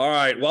All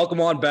right,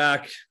 welcome on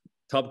back.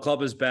 Tub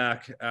Club is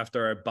back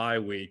after a bye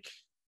week.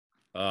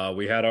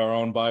 We had our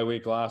own bye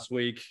week last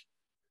week.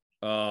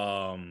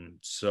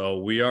 So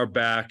we are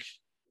back.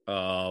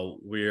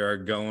 We are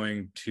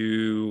going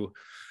to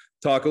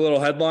talk a little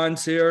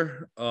headlines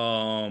here. We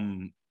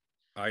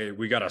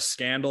got a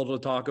scandal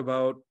to talk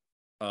about.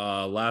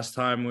 Last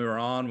time we were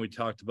on, we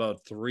talked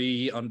about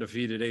 3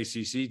 undefeated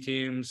ACC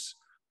teams.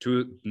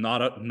 Two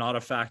not a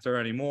factor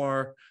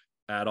anymore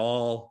at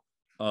all.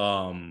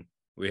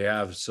 We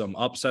have some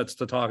upsets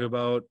to talk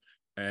about,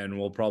 and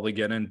we'll probably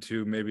get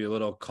into maybe a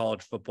little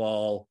college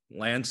football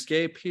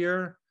landscape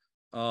here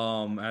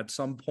at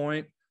some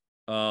point,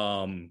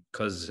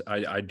 because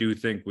I do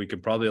think we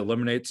could probably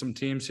eliminate some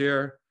teams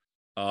here.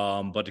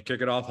 But to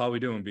kick it off, how we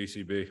doing,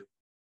 BCB?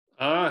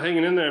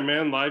 Hanging in there,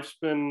 man. Life's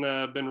been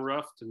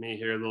rough to me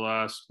here the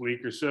last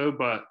week or so,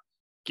 but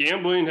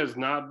gambling has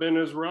not been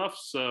as rough.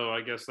 So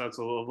I guess that's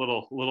a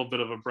little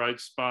bit of a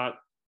bright spot.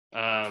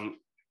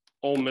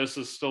 Ole Miss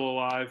is still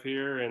alive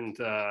here, and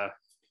got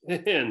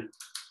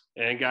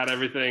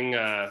everything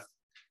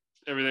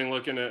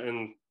looking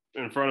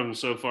in front of them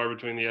so far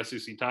between the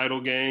SEC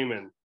title game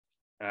and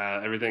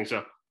everything.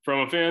 So from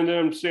a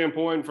fandom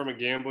standpoint, from a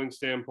gambling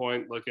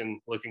standpoint,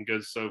 looking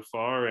good so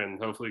far,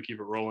 and hopefully keep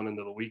it rolling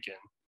into the weekend.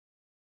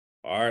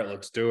 All right,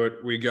 let's do it.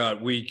 We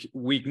got week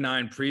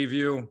 9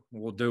 preview.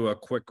 We'll do a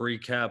quick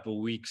recap of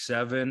week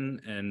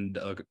 7 and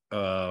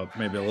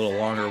maybe a little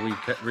longer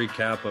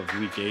recap of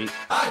week 8.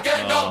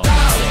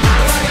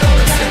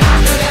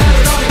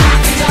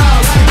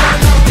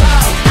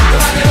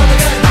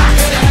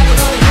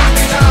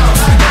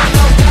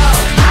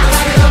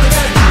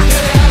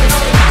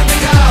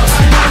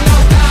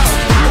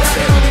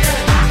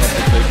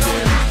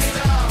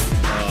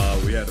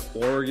 We had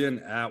Oregon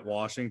at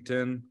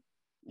Washington.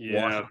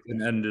 Yeah.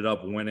 Washington ended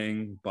up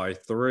winning by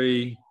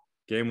 3.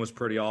 Game was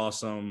pretty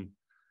awesome.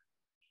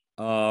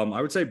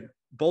 I would say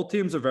both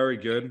teams are very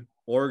good.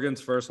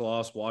 Oregon's first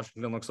loss.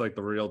 Washington looks like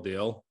the real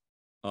deal.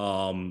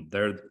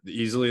 They're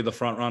easily the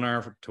front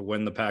runner to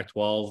win the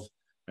Pac-12.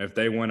 If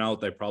they win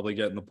out, they probably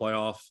get in the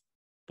playoff.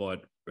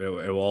 But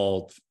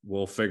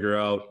we'll figure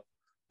out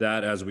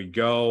that as we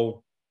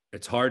go.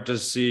 It's hard to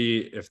see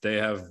if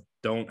they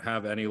don't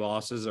have any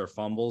losses or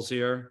fumbles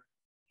here,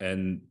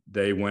 and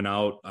they went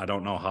out. I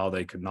don't know how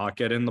they could not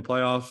get in the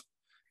playoff,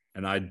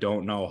 and I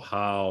don't know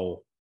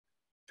how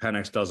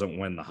Penix doesn't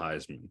win the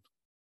Heisman.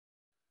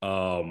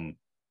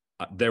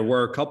 There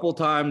were a couple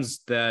times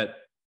that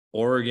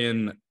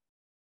Oregon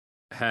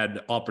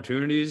had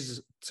opportunities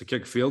to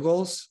kick field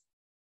goals.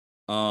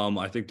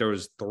 I think there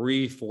was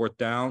 3 4th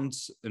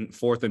downs and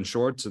 4th and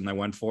shorts, and they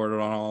went for it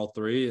on all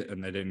 3,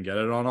 and they didn't get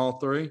it on all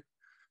 3.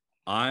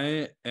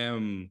 I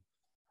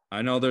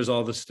know there's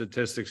all the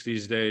statistics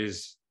these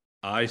days.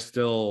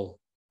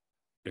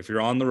 If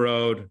you're on the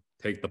road,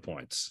 take the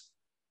points.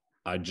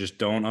 I just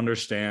don't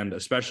understand,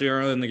 especially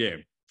early in the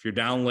game. If you're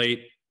down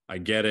late, I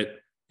get it.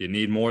 You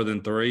need more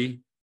than 3.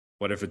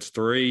 But if it's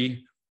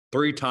 3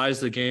 ties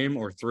the game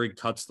or 3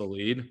 cuts the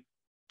lead,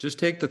 just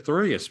take the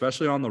 3,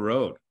 especially on the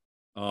road.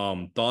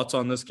 Thoughts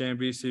on this game,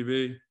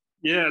 BCB?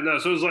 Yeah, no.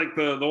 So it was like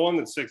the one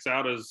that sticks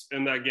out is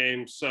in that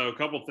game. So a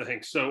couple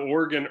things. So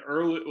Oregon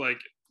early,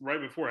 like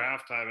right before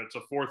halftime, it's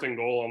a 4th and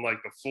goal on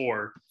like the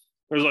 4.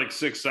 There's like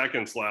 6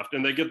 seconds left,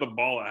 and they get the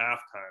ball at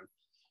halftime.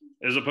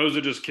 As opposed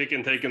to just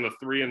taking the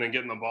 3 and then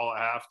getting the ball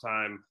at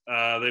halftime,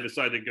 they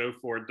decide to go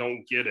for it,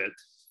 don't get it.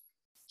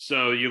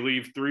 So you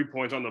leave 3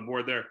 points on the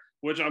board there,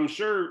 which I'm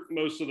sure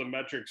most of the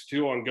metrics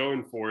too on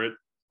going for it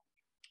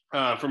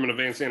from an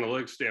advanced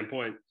analytics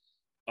standpoint.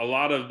 A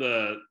lot of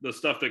the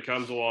stuff that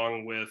comes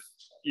along with,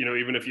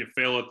 even if you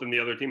fail it, then the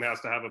other team has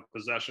to have a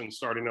possession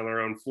starting on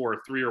their own 4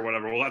 or 3 or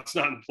whatever. Well, that's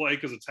not in play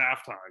because it's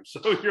halftime. So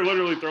you're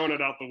literally throwing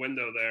it out the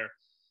window there.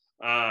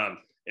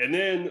 And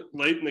then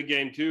late in the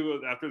game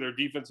too, after their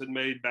defense had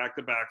made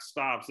back-to-back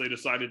stops, they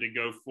decided to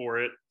go for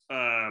it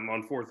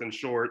on 4th and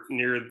short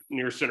near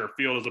center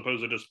field, as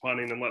opposed to just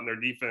punting and letting their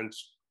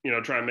defense,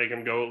 try and make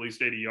them go at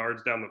least 80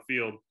 yards down the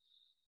field.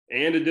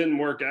 And it didn't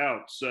work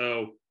out.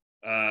 So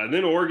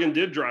then Oregon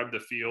did drive the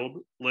field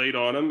late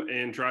on them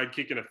and tried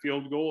kicking a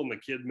field goal, and the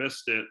kid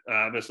missed a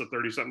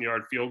 30-something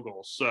yard field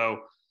goal. So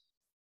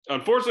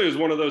unfortunately, it was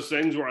one of those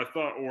things where I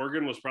thought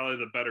Oregon was probably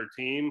the better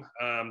team.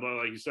 But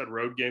like you said,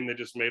 road game, they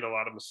just made a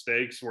lot of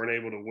mistakes, weren't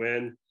able to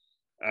win.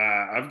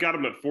 I've got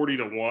them at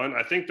 40-1.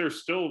 I think they're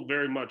still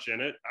very much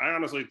in it. I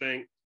honestly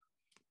think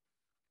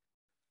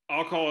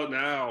I'll call it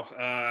now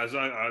as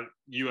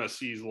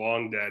USC's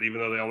long dead, even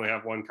though they only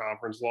have 1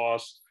 conference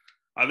loss.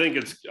 I think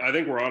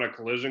we're on a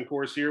collision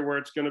course here where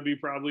it's going to be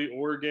probably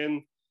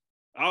Oregon.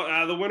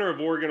 The winner of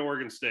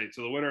Oregon State.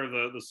 So the winner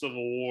of the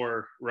Civil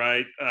War,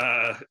 right,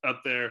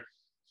 up there.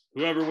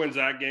 Whoever wins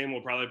that game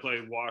will probably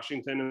play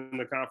Washington in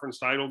the conference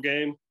title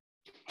game.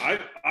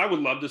 I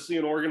would love to see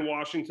an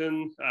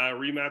Oregon-Washington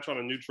rematch on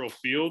a neutral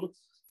field.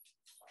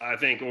 I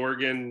think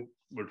Oregon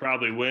would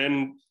probably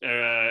win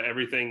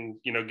everything,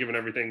 given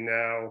everything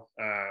now,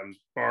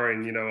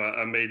 barring,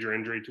 a major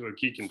injury to a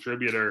key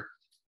contributor.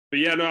 But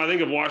yeah, no, I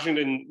think if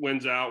Washington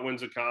wins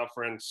a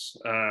conference,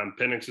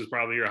 Penix is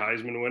probably your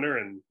Heisman winner,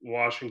 and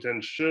Washington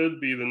should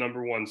be the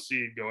number 1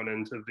 seed going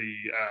into the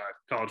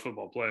college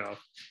football playoff.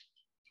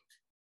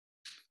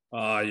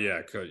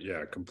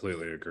 Yeah,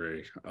 completely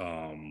agree.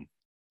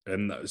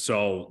 And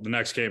so the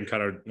next game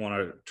kind of want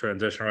to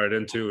transition right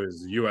into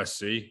is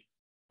USC.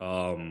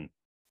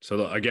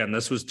 Again,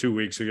 this was 2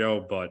 weeks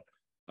ago, but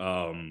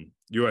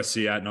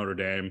USC at Notre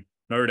Dame.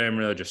 Notre Dame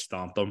really just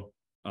stomped them.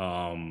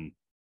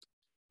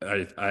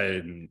 I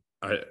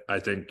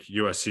think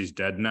USC's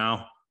dead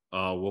now.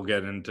 We'll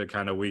get into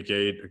kind of week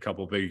 8, a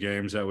couple big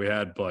games that we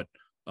had, but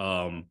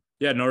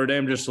yeah, Notre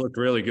Dame just looked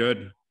really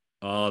good.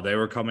 They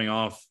were coming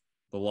off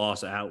the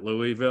loss at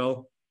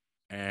Louisville,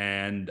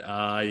 and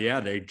yeah,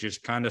 they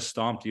just kind of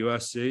stomped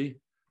USC.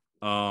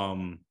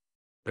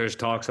 There's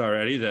talks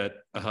already that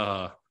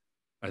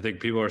I think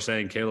people are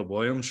saying Caleb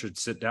Williams should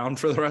sit down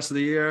for the rest of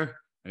the year,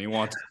 and he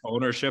wants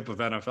ownership of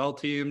NFL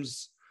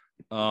teams.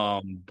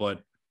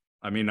 But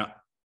I mean,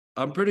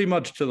 I'm pretty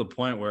much to the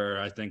point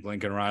where I think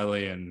Lincoln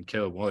Riley and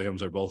Caleb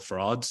Williams are both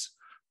frauds.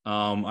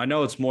 I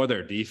know it's more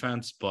their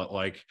defense, but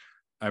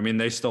I mean,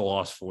 they still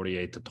lost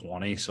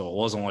 48-20, so it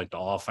wasn't like the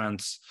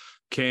offense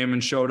came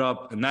and showed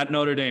up. And that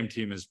Notre Dame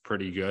team is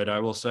pretty good, I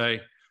will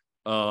say.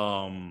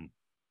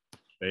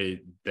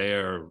 They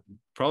are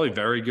probably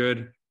very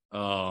good.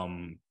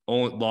 Only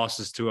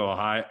losses to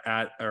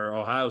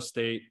Ohio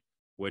State,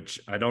 which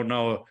I don't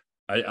know.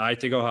 I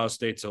think Ohio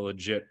State's a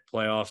legit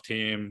playoff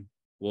team.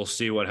 We'll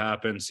see what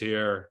happens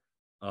here.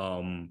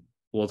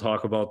 We'll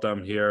talk about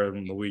them here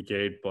in the week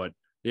 8. But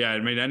yeah, I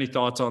mean, any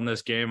thoughts on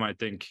this game? I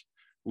think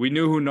we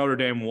knew who Notre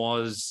Dame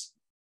was.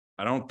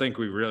 I don't think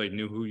we really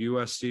knew who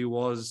USC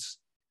was.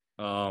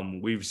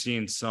 We've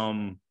seen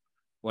some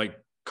like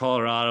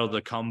Colorado,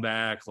 the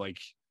comeback. Like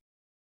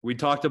we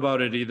talked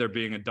about it either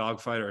being a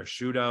dogfight or a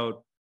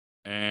shootout,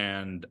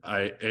 and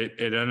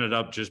it ended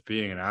up just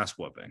being an ass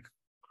whooping.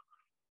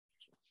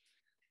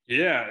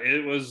 Yeah,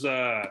 it was.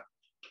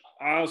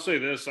 I'll say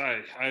this: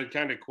 I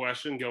kind of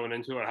questioned going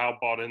into it how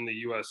bought in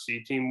the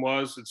USC team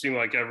was. It seemed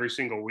like every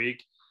single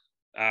week,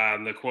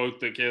 the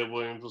quote that Caleb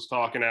Williams was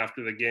talking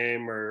after the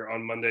game or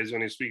on Mondays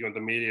when he's speaking with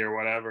the media or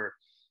whatever,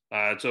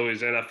 it's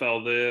always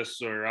NFL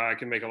this, or I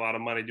can make a lot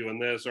of money doing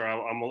this, or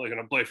I'm only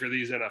going to play for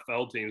these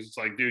NFL teams. It's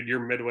like, dude, you're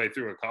midway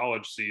through a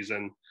college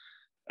season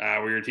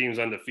where your team's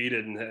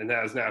undefeated and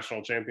has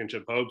national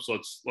championship hopes.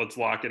 Let's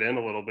lock it in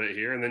a little bit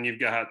here, and then you've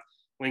got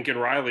Lincoln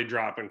Riley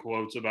dropping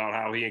quotes about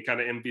how he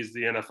kind of envies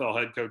the NFL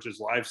head coach's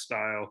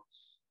lifestyle.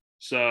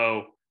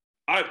 So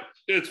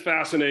it's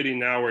fascinating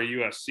now where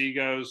USC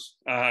goes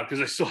because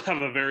they still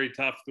have a very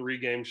tough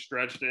 3-game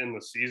stretch to end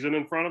the season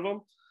in front of them.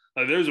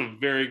 There's a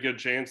very good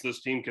chance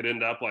this team could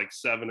end up like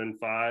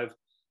 7-5.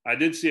 I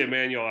did see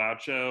Emmanuel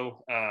Acho.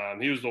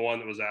 He was the one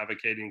that was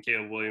advocating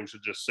Caleb Williams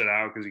should just sit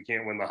out because he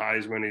can't win the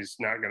Heisman. He's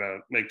not going to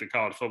make the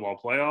college football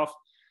playoff.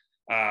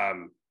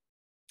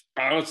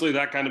 Honestly,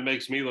 that kind of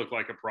makes me look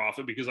like a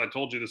prophet because I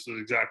told you this is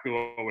exactly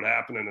what would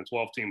happen in a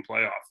 12-team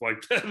playoff.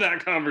 Like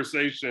that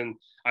conversation,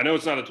 I know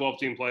it's not a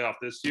 12-team playoff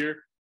this year,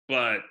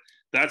 but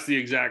that's the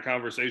exact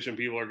conversation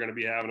people are going to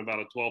be having about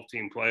a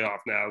 12-team playoff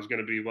now is going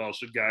to be, well,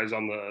 should guys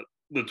on the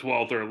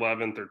 12th or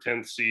 11th or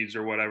 10th seeds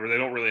or whatever, they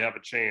don't really have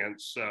a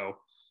chance. So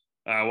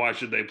why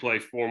should they play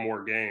 4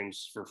 more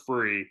games for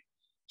free?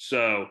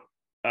 So,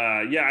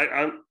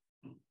 yeah,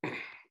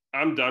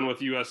 I'm done with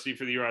USC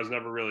for the year. I was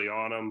never really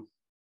on them.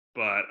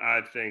 But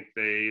I think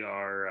they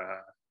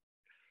are,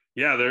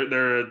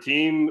 they're a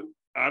team.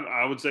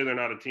 I would say they're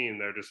not a team.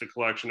 They're just a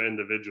collection of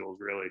individuals,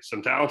 really.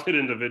 Some talented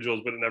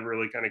individuals, but it never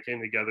really kind of came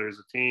together as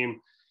a team.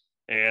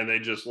 And they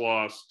just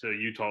lost to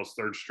Utah's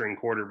 3rd-string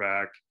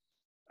quarterback.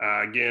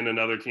 Again,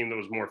 another team that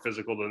was more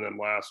physical than them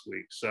last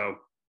week. So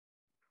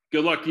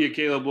good luck to you,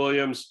 Caleb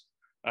Williams.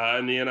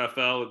 In the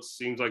NFL, it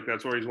seems like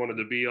that's where he's wanted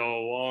to be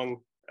all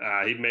along.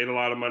 He made a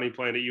lot of money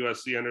playing at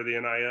USC under the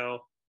NIL.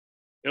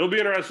 It'll be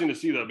interesting to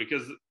see, though,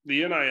 because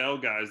the NIL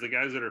guys, the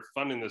guys that are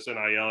funding this NIL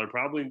are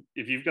probably,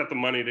 if you've got the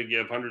money to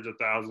give hundreds of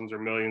thousands or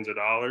millions of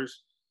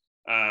dollars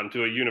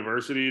to a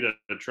university to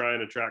try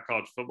and attract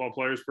college football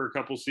players for a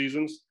couple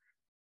seasons,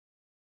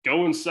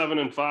 going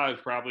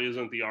 7-5 probably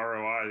isn't the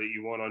ROI that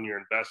you want on your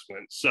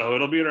investment. So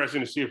it'll be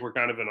interesting to see if we're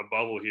kind of in a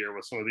bubble here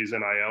with some of these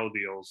NIL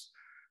deals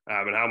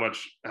and how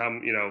much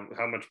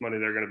money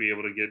they're going to be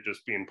able to get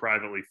just being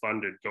privately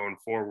funded going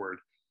forward.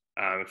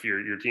 If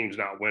your team's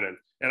not winning.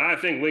 And I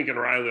think Lincoln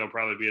Riley will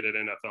probably be at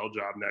an NFL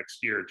job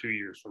next year or 2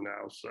 years from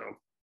now. So,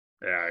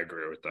 yeah, I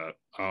agree with that.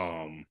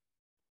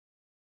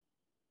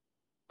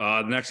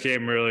 The next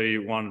game really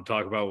wanted to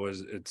talk about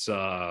was it's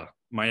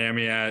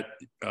Miami at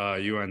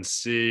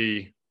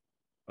UNC.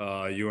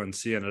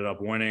 UNC ended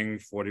up winning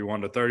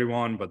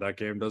 41-31, but that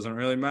game doesn't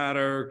really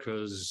matter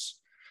because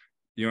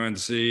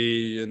UNC,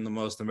 in the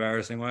most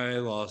embarrassing way,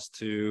 lost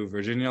to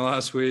Virginia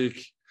last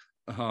week.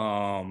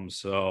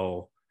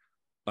 So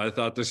I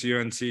thought this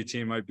UNC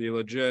team might be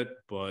legit,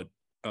 but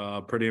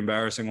pretty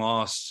embarrassing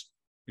loss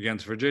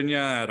against Virginia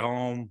at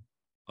home.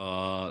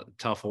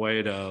 Tough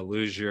way to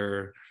lose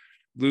your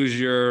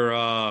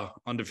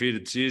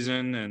undefeated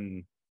season.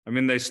 And I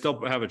mean, they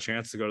still have a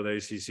chance to go to the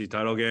ACC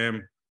title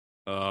game.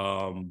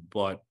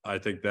 But I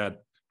think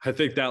that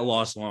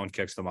loss alone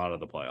kicks them out of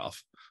the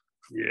playoff.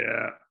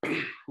 Yeah,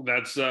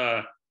 that's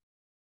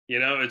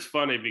it's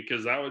funny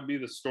because that would be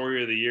the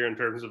story of the year in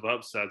terms of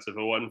upsets if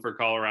it wasn't for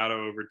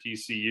Colorado over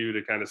TCU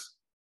to kind of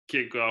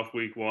kick off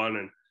week one.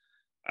 And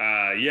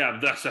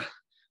that's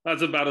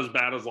about as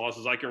bad as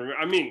losses I can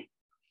remember. I mean,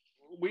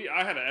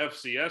 I had an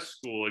FCS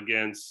school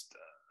against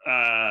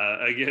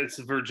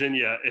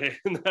Virginia,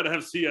 and that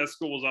FCS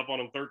school was up on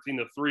them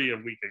 13-3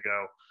 a week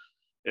ago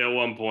at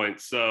one point.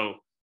 So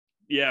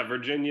yeah,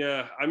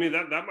 Virginia, I mean,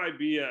 that might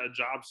be a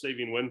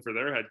job-saving win for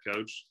their head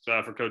coach,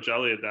 for Coach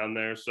Elliott down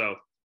there. So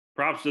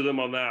props to them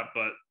on that.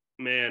 But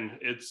man,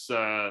 it's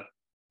the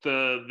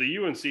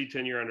UNC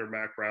tenure under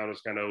Mac Brown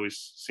has kind of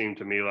always seemed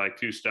to me like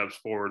 2 steps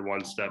forward,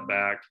 1 step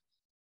back,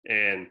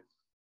 and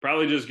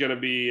probably just going to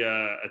be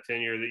a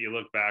tenure that you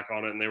look back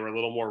on it and they were a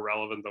little more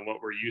relevant than what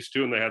we're used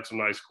to, and they had some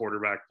nice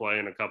quarterback play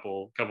and a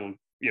couple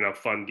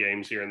fun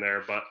games here and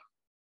there. But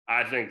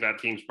I think that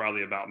team's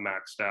probably about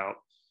maxed out.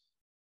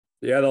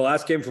 Yeah, the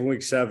last game from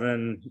week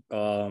 7,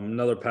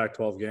 another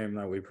Pac-12 game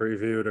that we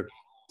previewed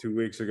 2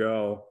 weeks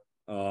ago.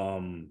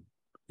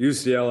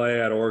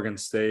 UCLA at Oregon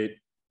State.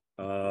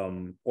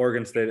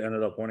 Oregon State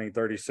ended up winning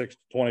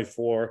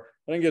 36-24.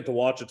 I didn't get to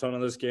watch a ton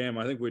of this game.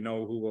 I think we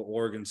know who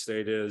Oregon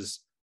State is.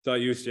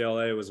 Thought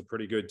UCLA was a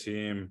pretty good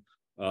team.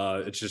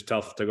 It's just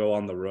tough to go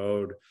on the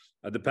road.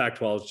 The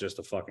Pac-12 is just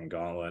a fucking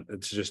gauntlet.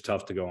 It's just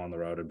tough to go on the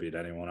road and beat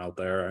anyone out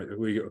there.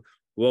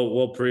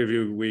 We'll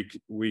preview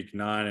week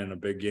 9 in a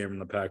big game in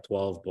the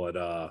Pac-12,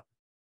 but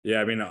yeah,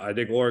 I mean, I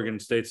think Oregon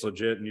State's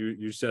legit, and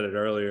you said it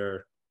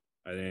earlier.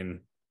 I mean,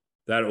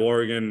 that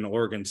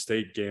Oregon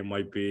State game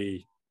might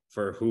be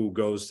for who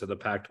goes to the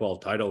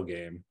Pac-12 title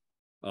game,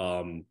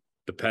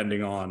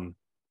 depending on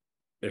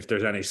if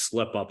there's any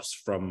slip ups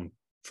from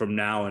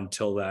now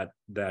until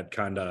that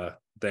kind of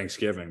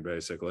Thanksgiving,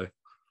 basically.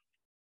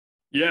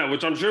 Yeah,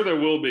 which I'm sure there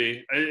will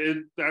be.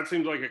 That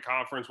seems like a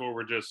conference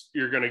where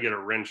you're going to get a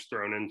wrench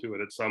thrown into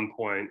it at some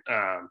point.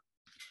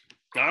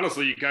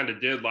 Honestly, you kind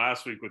of did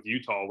last week with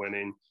Utah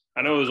winning.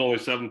 I know it was only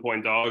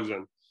 7-point dogs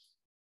and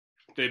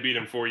they beat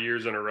them 4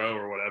 years in a row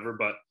or whatever,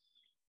 but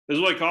this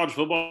is why college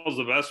football is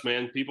the best,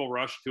 man. People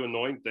rush to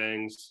anoint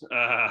things.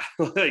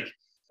 Like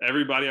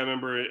everybody, I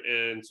remember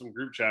in some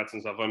group chats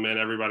and stuff I'm in,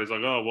 everybody's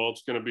like, oh, well,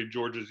 it's going to be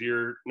Georgia's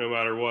year no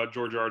matter what.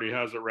 Georgia already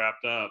has it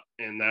wrapped up,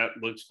 and that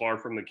looks far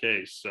from the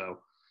case. So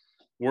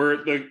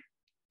we're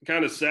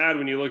kind of sad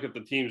when you look at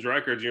the team's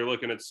records. You're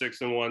looking at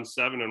 6-1,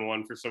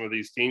 7-1 for some of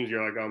these teams.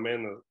 You're like, oh,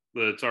 man,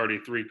 it's already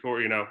we're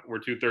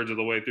 2/3 of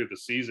the way through the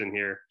season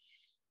here.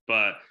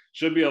 But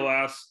should be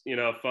a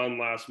fun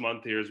last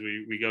month here as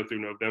we go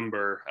through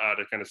November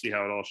to kind of see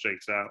how it all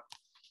shakes out.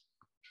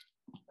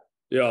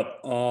 Yeah.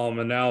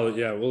 And now,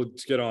 we'll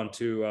just get on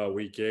to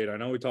week 8. I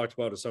know we talked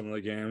about some of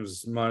the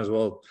games. Might as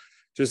well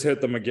just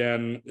hit them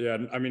again. Yeah.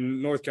 I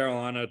mean, North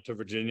Carolina to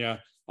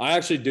Virginia. I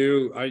actually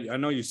do. I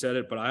know you said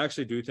it, but I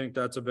actually do think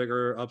that's a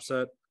bigger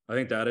upset. I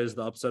think that is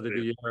the upset of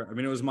the year. I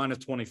mean, it was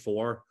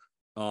 -24,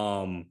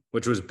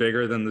 which was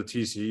bigger than the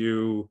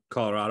TCU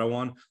Colorado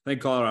one. I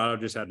think Colorado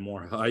just had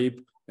more hype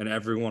and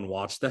everyone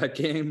watched that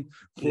game.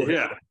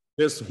 Yeah.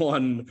 This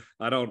one,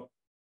 I don't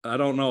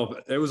know if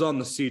it was on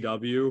the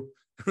CW.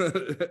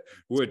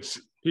 Which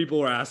people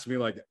were asking me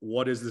like,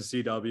 what is the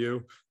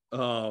CW?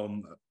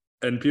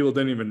 And people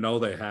didn't even know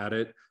they had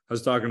it. I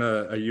was talking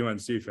to a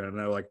UNC fan and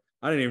they're like,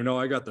 I didn't even know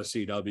I got the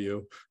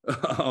CW.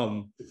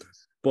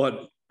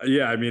 But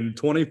yeah, I mean,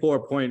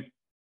 24-point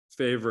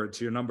favorites,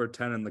 you're number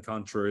 10 in the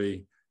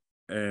country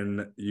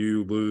and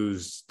you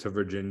lose to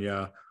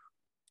Virginia.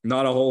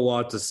 Not a whole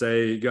lot to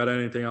say. You got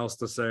anything else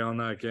to say on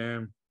that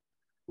game?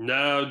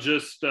 No,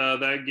 just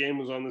that game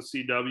was on the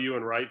CW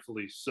and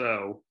rightfully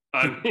so.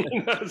 I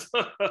mean,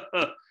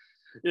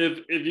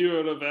 if you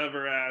would have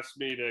ever asked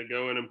me to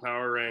go in and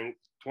power rank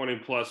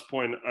 20+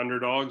 point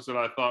underdogs that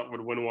I thought would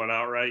win one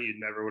outright, you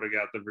never would have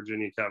got the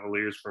Virginia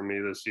Cavaliers from me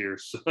this year.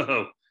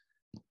 So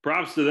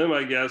props to them,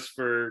 I guess,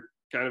 for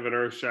kind of an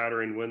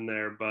earth-shattering win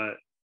there. But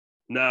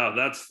no,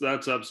 that's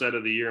upset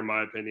of the year in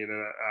my opinion,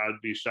 and I'd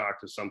be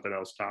shocked if something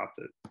else topped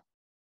it.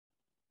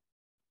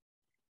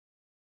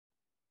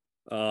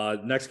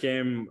 Next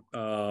game,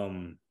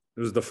 it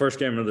was the first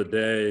game of the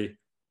day.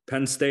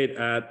 Penn State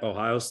at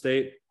Ohio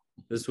State.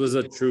 This was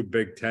a true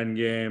Big Ten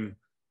game.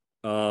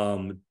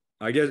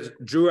 I guess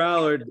Drew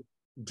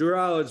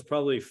Allard's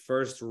probably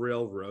first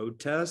real road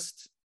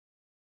test.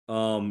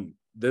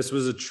 This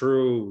was a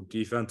true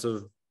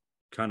defensive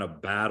kind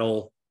of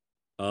battle.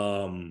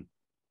 It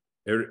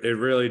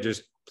really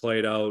just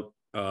played out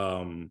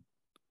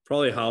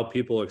probably how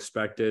people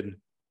expected.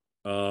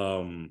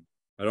 I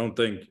don't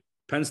think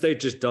Penn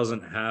State just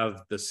doesn't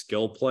have the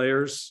skill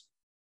players,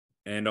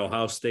 and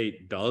Ohio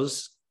State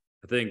does.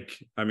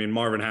 I mean,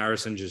 Marvin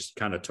Harrison just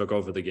kind of took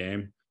over the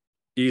game.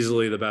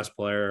 Easily the best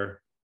player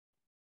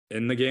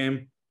in the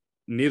game.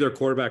 Neither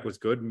quarterback was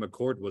good.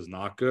 McCourt was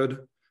not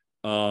good.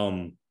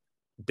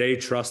 They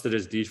trusted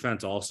his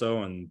defense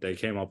also, and they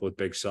came up with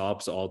big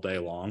stops all day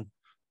long.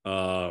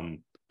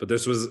 But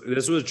this was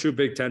a true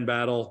Big Ten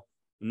battle.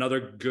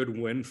 Another good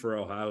win for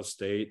Ohio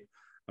State.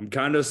 I'm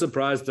kind of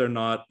surprised they're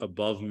not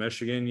above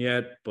Michigan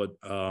yet, but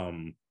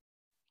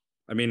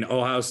I mean,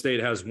 Ohio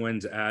State has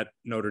wins at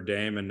Notre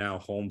Dame and now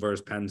home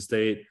versus Penn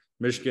State.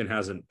 Michigan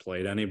hasn't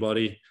played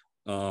anybody.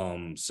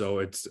 So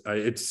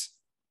it's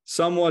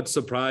somewhat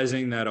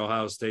surprising that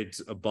Ohio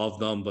State's above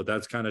them, but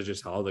that's kind of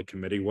just how the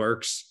committee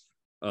works.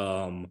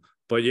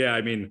 But yeah,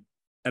 I mean,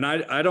 and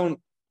I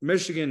don't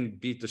Michigan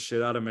beat the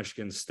shit out of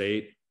Michigan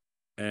State.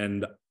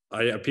 And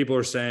people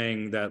are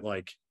saying that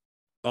like,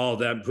 oh,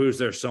 that proves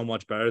they're so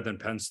much better than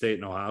Penn State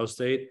and Ohio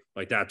State.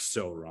 Like that's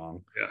so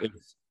wrong. Yeah.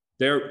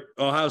 They're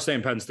Ohio State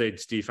and Penn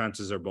State's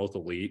defenses are both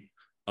elite.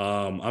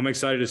 I'm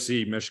excited to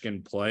see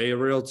Michigan play a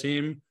real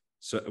team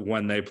so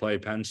when they play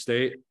Penn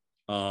State,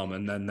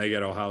 and then they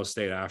get Ohio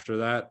State after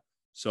that.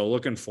 So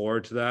looking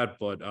forward to that.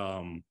 But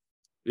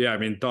yeah, I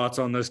mean, thoughts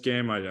on this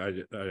game?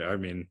 I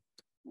mean,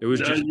 it was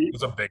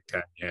a Big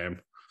Ten game.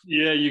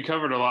 Yeah, you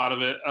covered a lot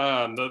of it.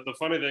 The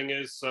funny thing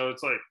is, so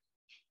it's like,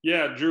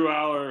 yeah, Drew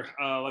Aller,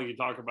 like you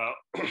talk about,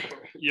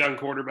 young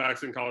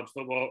quarterbacks in college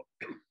football,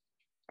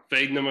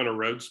 fading them in a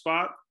road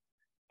spot.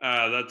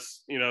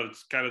 That's,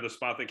 it's kind of the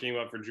spot that came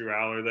up for Drew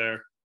Aller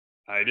there.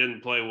 I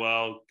didn't play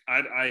well.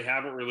 I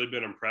haven't really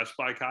been impressed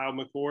by Kyle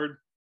McCord.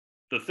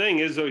 The thing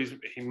is, though,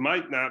 he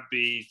might not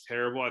be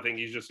terrible. I think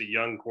he's just a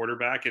young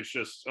quarterback. It's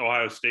just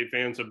Ohio State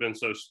fans have been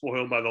so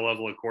spoiled by the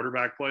level of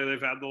quarterback play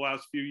they've had the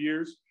last few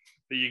years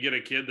that you get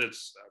a kid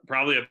that's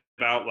probably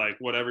about like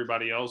what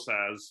everybody else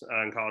has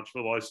in college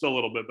football. He's still a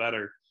little bit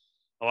better.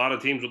 A lot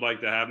of teams would like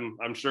to have him.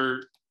 I'm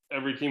sure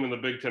every team in the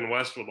Big Ten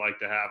West would like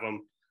to have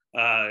him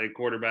at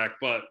quarterback,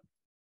 but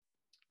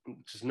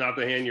just not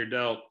the hand you're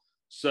dealt.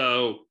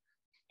 So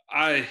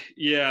it's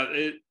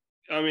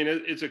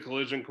a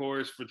collision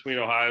course between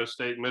Ohio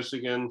State and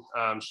Michigan.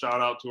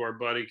 Shout out to our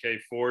buddy Kay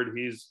Ford.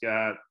 He's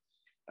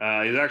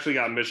actually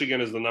got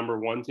Michigan as the number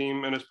 1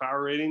 team in his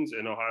power ratings,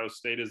 and Ohio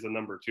State is the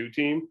number 2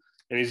 team.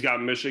 And he's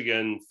got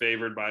Michigan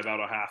favored by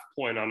about a half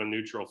point on a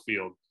neutral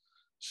field.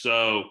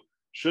 So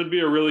should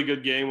be a really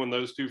good game when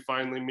those two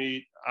finally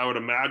meet. I would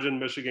imagine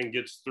Michigan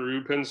gets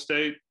through Penn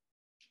State.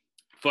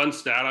 Fun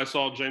stat I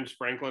saw, James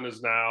Franklin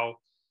is now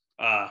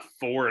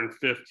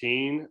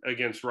 4-15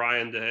 against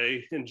Ryan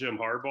Day and Jim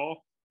Harbaugh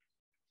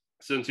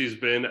since he's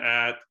been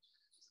at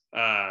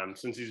Penn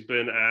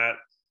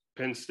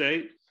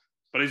State,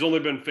 but he's only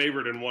been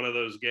favored in one of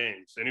those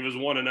games, and he was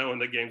 1-0 in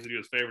the games that he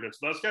was favored in.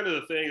 So that's kind of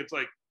the thing. It's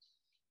like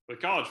with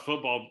college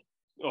football,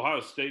 Ohio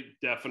State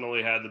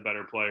definitely had the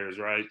better players,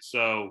 right?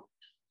 So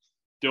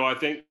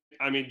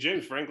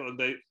James Franklin,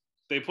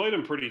 they played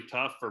him pretty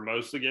tough for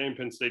most of the game.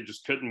 Penn State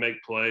just couldn't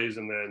make plays,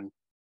 and then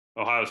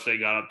Ohio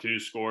State got up 2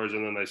 scores,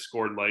 and then they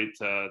scored late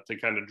to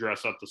kind of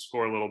dress up the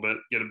score a little bit,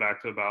 get it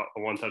back to about a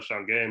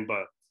 1-touchdown game.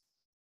 But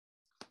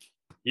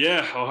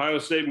yeah, Ohio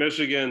State,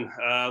 Michigan,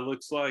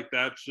 looks like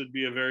that should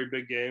be a very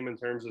big game in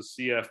terms of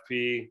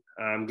CFP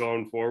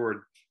going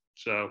forward.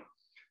 So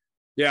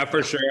yeah,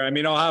 for sure. I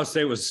mean, Ohio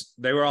State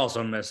they were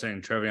also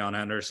missing Trevion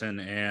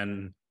Henderson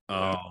and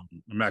Emeka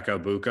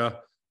Egbuka,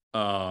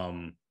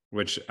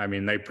 which, I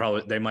mean,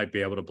 they might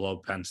be able to blow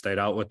Penn State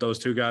out with those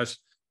 2 guys.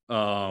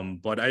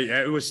 But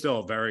it was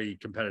still a very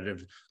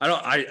competitive.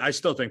 I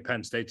still think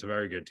Penn State's a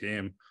very good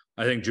team.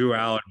 I think Drew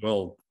Allen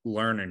will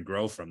learn and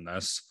grow from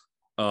this.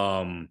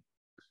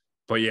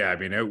 But yeah, I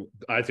mean,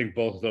 I think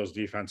both of those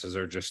defenses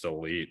are just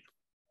elite.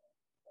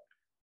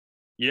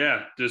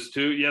 Yeah, just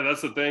 2. Yeah,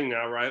 that's the thing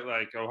now, right?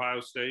 Like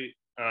Ohio State,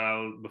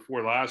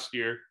 before last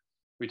year,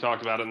 we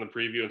talked about it in the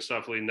preview and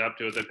stuff leading up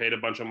to it. They paid a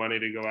bunch of money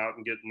to go out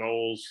and get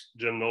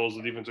Jim Knowles,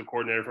 the defensive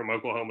coordinator from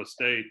Oklahoma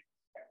State,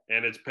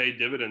 and it's paid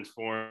dividends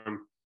for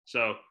him.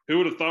 So who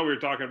would have thought we were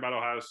talking about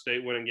Ohio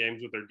State winning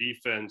games with their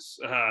defense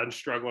and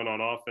struggling on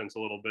offense a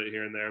little bit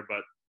here and there.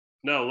 But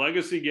no,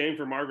 legacy game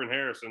for Marvin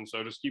Harrison.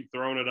 So just keep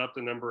throwing it up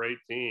to number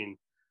 18,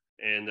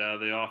 and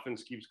the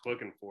offense keeps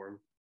clicking for him.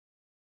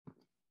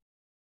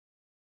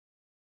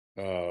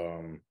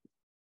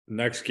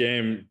 Next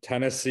game,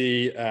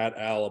 Tennessee at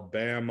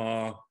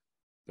Alabama.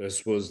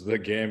 This was the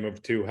game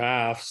of 2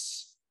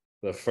 halves.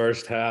 The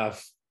first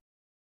half,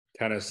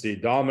 Tennessee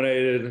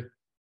dominated.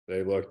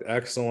 They looked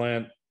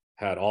excellent,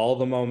 had all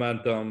the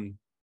momentum.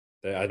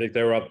 I think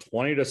they were up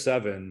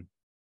 20-7,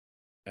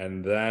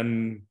 and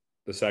then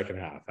the second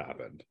half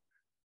happened,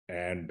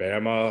 and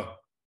Bama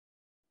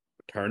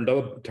turned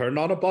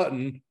on a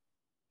button,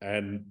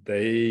 and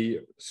they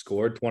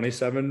scored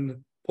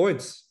 27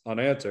 points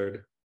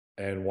unanswered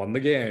and won the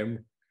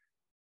game.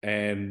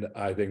 And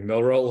I think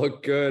Milroe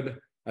looked good.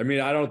 I mean,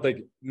 I don't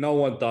think no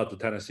one thought the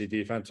Tennessee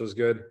defense was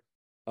good.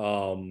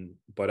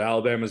 But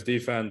Alabama's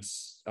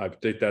defense, I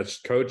think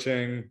that's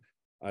coaching.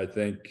 I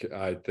think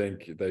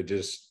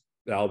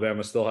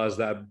Alabama still has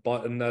that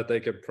button that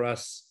they could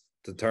press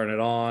to turn it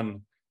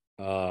on.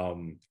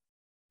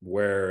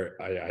 Where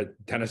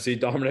Tennessee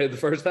dominated the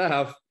first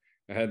half,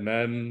 and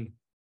then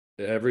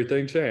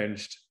everything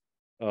changed.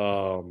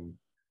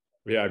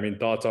 Yeah, I mean,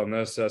 thoughts on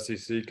this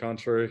SEC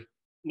country?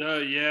 No,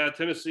 yeah,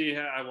 Tennessee.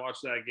 I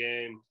watched that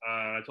game.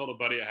 I told a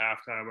buddy at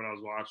halftime when I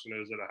was watching. It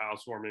was at a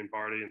housewarming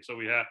party, and so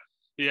he had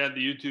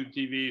the YouTube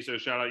TV. So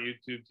shout out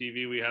YouTube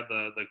TV. We had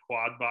the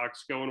quad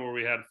box going where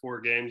we had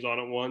 4 games on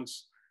at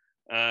once.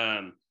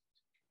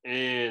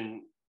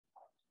 And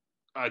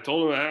I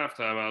told him at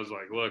halftime, I was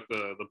like, look,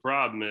 the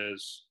problem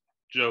is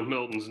Joe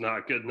Milton's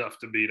not good enough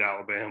to beat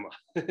Alabama.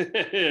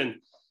 And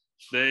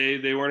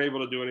they weren't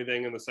able to do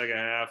anything in the second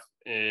half.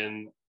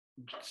 And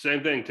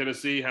same thing,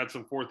 Tennessee had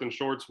some fourth and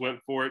shorts, went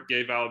for it,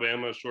 gave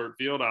Alabama a short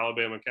field.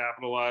 Alabama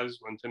capitalized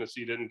when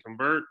Tennessee didn't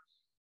convert.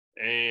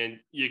 And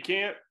you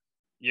can't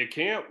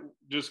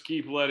just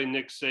keep letting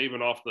Nick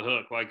Saban off the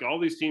hook. Like all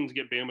these teams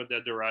get Bama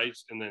dead to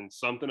rights, and then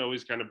something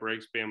always kind of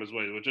breaks Bama's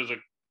way, which is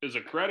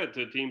a credit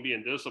to a team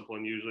being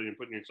disciplined usually and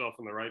putting yourself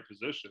in the right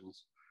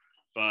positions.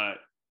 But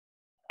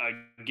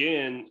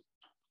again,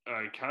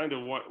 I kind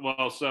of want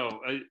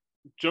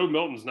Joe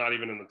Milton's not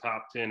even in the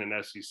top 10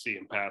 in SEC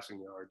in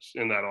passing yards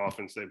in that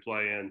offense they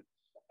play in.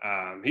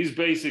 He's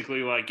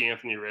basically like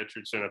Anthony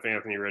Richardson if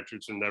Anthony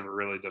Richardson never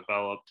really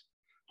developed.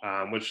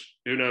 Which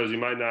who knows, he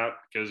might not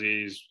because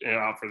he's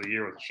out for the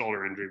year with a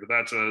shoulder injury, but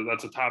that's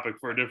a topic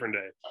for a different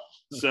day.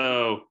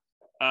 So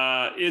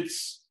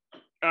it's,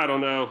 I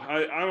don't know.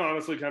 I'm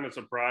honestly kind of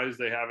surprised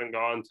they haven't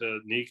gone to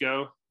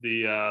Nico,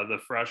 the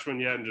freshman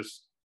yet, and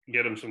just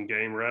get him some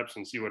game reps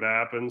and see what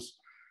happens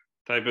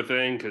type of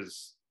thing.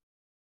 Cause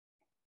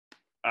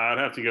I'd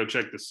have to go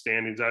check the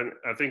standings. I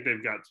think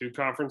they've got 2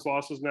 conference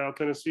losses now,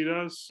 Tennessee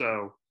does.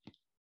 So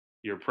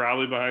you're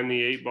probably behind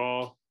the 8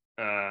 ball.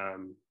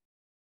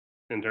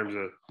 In terms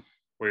of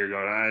where you're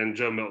going. And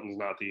Joe Milton's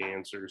not the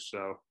answer.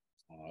 So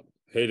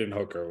Hayden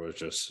Hooker was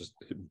just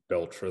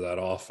built for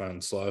that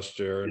offense last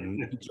year,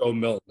 and Joe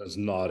Milton is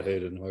not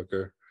Hayden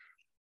Hooker.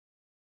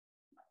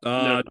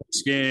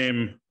 This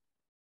game,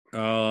 you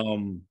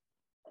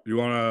want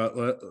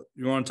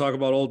to talk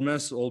about Ole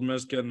Miss? Ole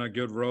Miss getting a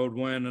good road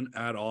win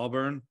at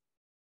Auburn.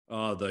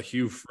 The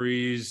Hugh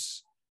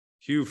Freeze,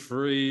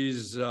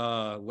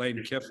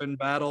 Lane Kiffin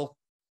battle.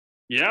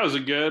 Yeah, it was a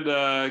good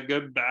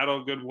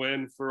battle, good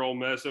win for Ole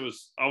Miss. I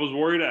was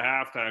worried at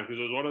halftime because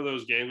it was one of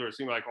those games where it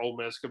seemed like Ole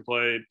Miss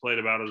played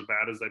about as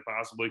bad as they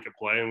possibly could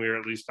play, and we were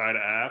at least tied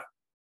at half.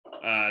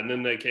 And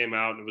then they came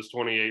out and it was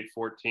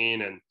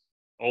 28-14, and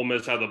Ole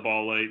Miss had the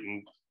ball late,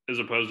 and as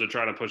opposed to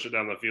trying to push it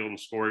down the field and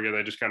score again,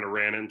 they just kind of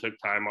ran it and took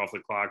time off the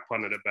clock,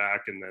 punted it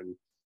back, and then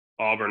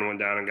Auburn went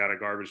down and got a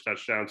garbage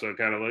touchdown. So it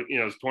kind of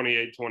it was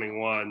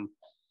 28-21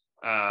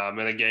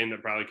 in a game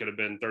that probably could have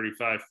been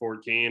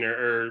 35-14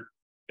 or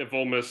if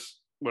Ole Miss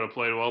would have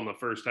played well in the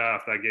first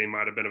half, that game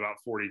might have been about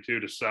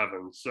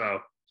 42-7.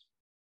 So,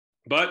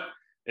 but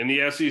in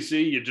the SEC,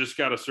 you just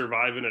got to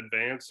survive in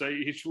advance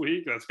each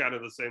week. That's kind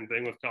of the same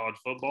thing with college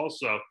football.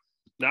 So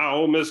now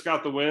Ole Miss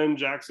got the win.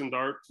 Jackson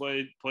Dart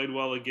played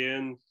well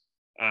again.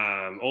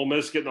 Ole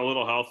Miss getting a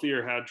little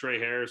healthier, had Trey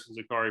Harris and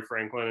Zachary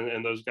Franklin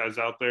and those guys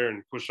out there,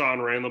 and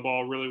Quashawn ran the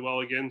ball really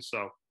well again.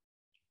 So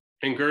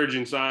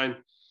encouraging sign.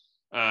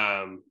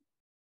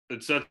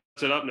 It sets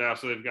it up now.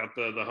 So they've got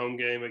the home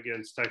game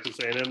against Texas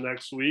A&M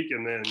next week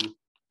and then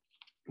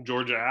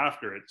Georgia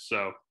after it.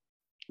 So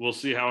we'll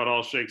see how it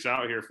all shakes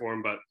out here for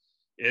them. But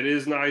it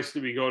is nice to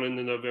be going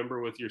into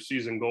November with your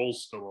season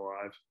goals still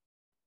alive.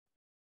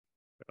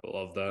 I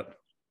love that.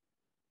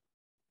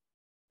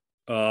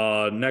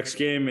 Next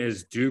game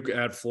is Duke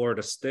at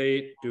Florida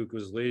State. Duke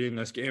was leading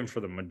this game for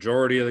the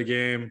majority of the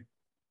game.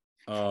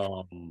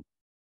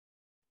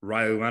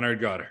 Riley Leonard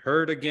got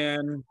hurt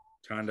again.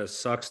 Kind of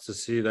sucks to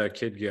see that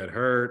kid get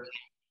hurt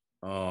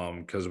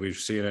because we've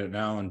seen it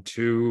now in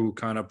 2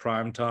 kind of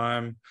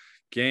primetime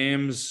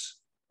games.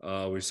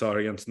 We saw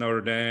it against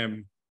Notre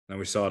Dame, then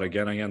we saw it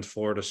again against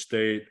Florida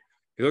State.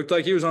 He looked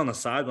like he was on the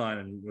sideline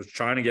and was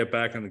trying to get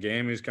back in the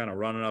game. He's kind of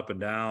running up and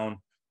down.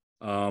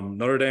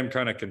 Notre Dame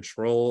kind of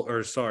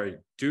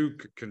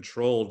Duke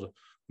controlled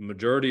the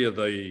majority of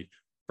the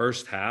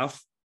first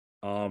half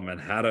and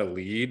had a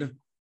lead.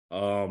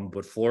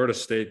 But Florida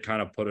State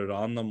kind of put it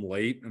on them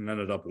late and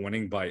ended up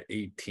winning by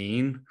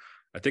 18.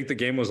 I think the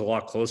game was a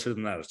lot closer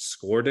than that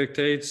score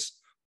dictates.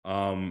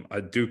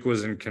 Duke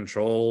was in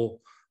control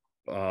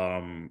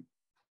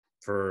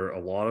for a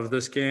lot of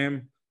this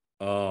game.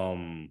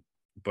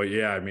 But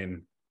yeah, I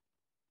mean,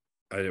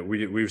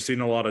 we've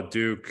seen a lot of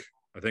Duke.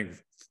 I think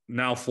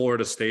now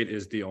Florida State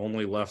is the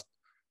only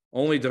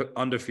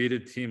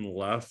undefeated team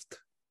left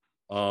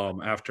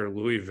after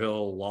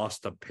Louisville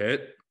lost to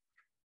Pitt.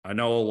 I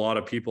know a lot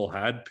of people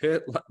had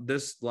Pitt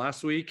this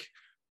last week.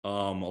 A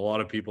lot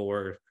of people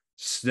were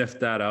sniffed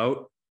that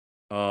out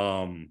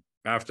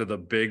after the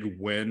big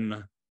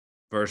win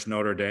versus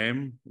Notre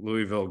Dame.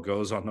 Louisville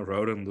goes on the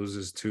road and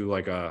loses to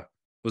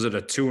was it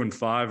a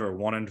 2-5 or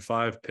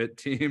 1-5 Pitt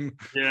team?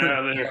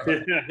 Yeah,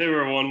 they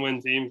were a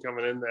 1-win team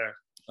coming in there,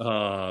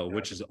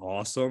 which is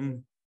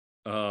awesome.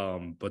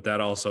 But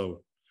that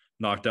also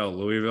knocked out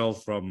Louisville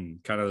from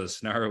kind of the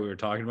scenario we were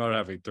talking about,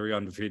 having 3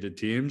 undefeated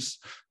teams.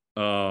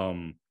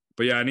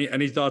 But yeah,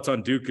 any thoughts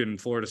on Duke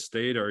and Florida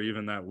State or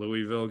even that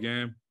Louisville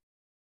game?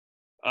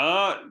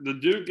 The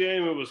Duke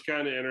game, it was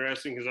kind of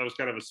interesting because I was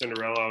kind of a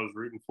Cinderella. I was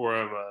rooting for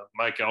him, a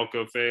Mike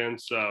Elko fan.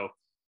 So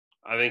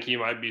I think he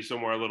might be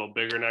somewhere a little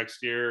bigger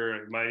next year.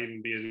 It might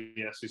even be in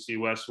the SEC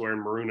West wearing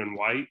maroon and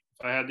white,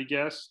 if I had to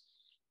guess.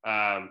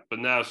 But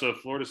now, so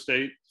Florida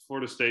State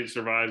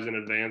survives and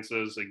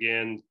advances.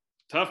 Again,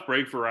 tough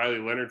break for Riley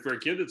Leonard for a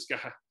kid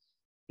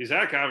he's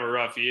had kind of a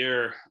rough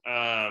year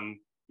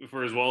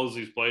for as well as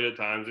he's played at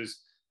times.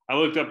 I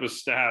looked up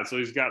his stats. So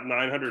he's got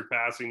 900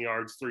 passing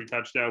yards, 3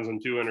 touchdowns,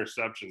 and 2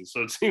 interceptions.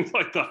 So it seems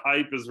like the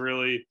hype is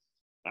really,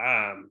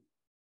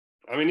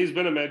 he's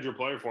been a major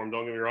player for him.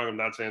 Don't get me wrong. I'm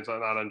not saying it's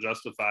not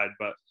unjustified,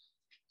 but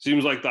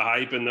seems like the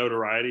hype and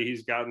notoriety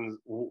he's gotten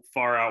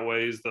far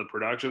outweighs the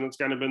production that's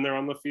kind of been there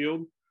on the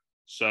field.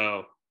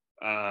 So,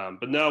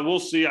 but no, we'll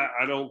see.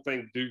 I don't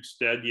think Duke's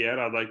dead yet.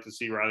 I'd like to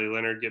see Riley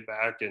Leonard get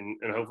back and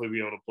hopefully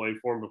be able to play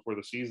for him before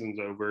the season's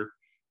over.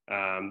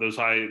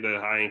 The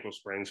high ankle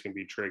sprains can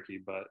be tricky,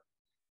 but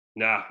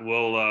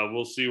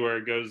we'll see where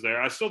it goes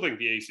there. I still think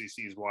the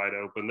ACC is wide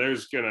open.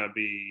 There's gonna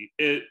be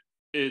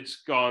it's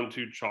gone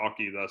too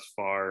chalky thus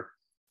far,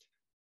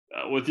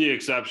 with the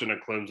exception of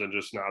Clemson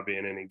just not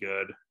being any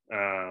good.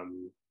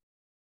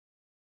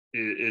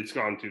 It's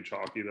gone too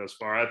chalky thus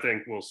far. I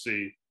think we'll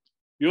see.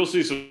 You'll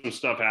see some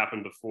stuff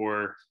happen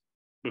before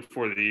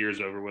the year's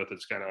over with.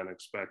 It's kind of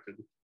unexpected.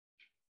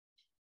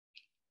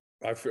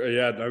 We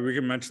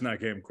can mention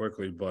that game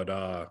quickly, but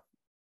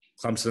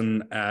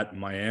Clemson at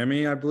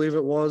Miami, I believe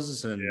it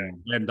was,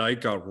 and Van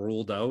Dyke got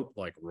ruled out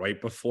like right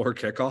before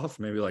kickoff,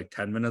 maybe like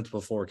 10 minutes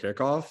before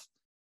kickoff.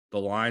 The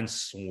line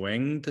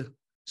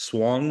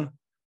swung,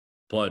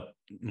 but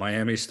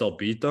Miami still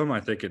beat them,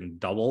 I think, in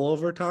double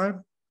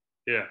overtime.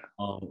 Yeah.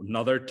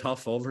 Another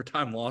tough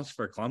overtime loss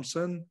for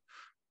Clemson.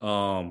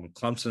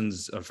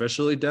 Clemson's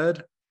officially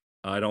dead.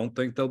 I don't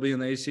think they'll be in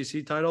the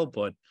ACC title,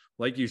 but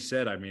like you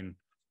said, I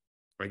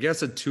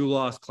guess a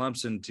 2-loss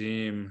Clemson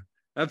team,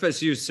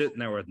 FSU sitting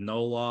there with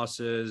no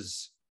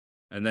losses,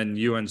 and then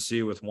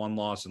UNC with 1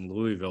 loss and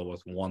Louisville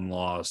with 1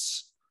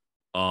 loss.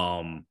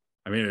 Clemson's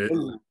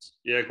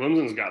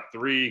got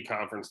 3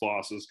 conference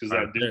losses because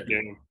that Duke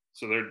game.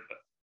 So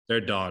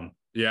they're done.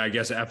 Yeah, I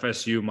guess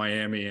FSU,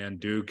 Miami, and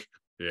Duke.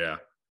 Yeah.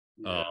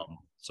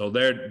 So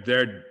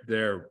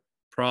they're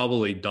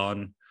probably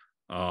done.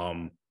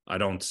 I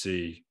don't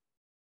see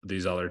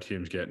these other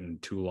teams getting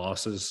 2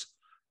 losses.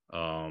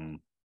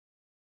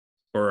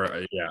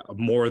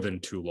 More than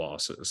 2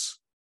 losses.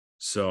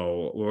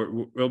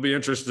 So we'll be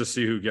interested to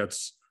see who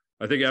gets.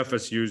 I think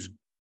FSU's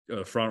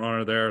front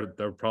runner there.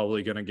 They're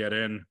probably going to get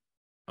in.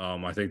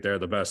 I think they're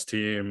the best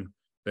team.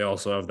 They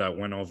also have that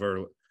win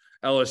over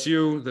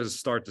LSU to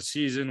start the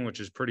season, which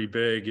is pretty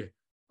big.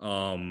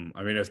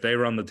 If they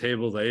run the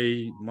table,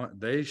 they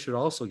should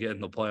also get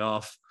in the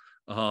playoff,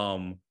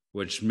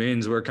 which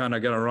means we're kind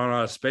of going to run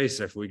out of space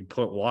if we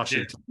put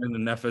Washington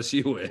and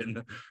FSU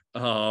in.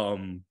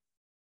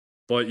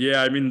 But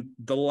yeah,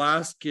 the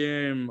last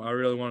game I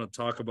really want to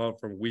talk about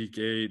from week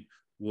 8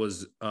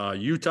 was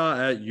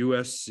Utah at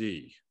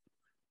USC.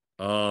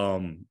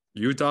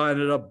 Utah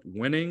ended up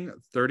winning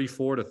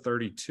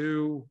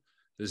 34-32.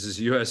 This is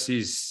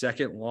USC's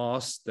second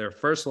loss, their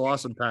first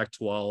loss in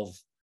Pac-12.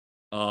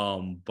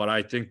 But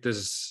I think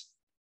this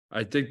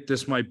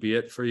might be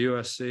it for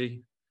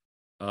USC.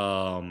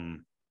 I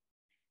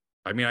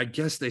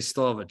guess they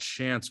still have a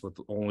chance with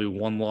only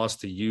 1 loss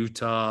to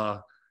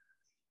Utah.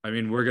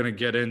 We're going to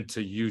get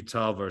into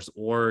Utah versus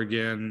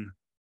Oregon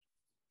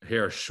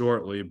here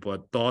shortly,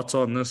 but thoughts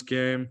on this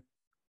game?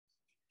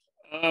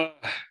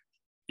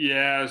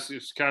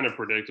 It's kind of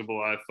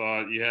predictable, I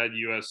thought. You had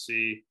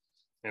USC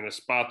in a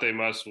spot they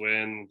must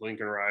win,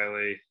 Lincoln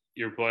Riley.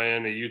 You're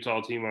playing a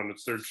Utah team on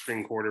its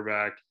 3rd-string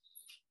quarterback.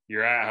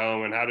 You're at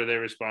home, and how did they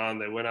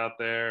respond? They went out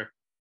there,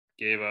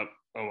 gave up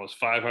almost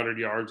 500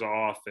 yards of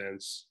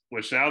offense,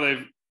 which now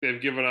they've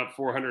given up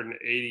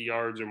 480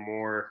 yards or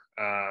more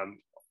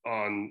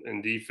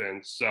in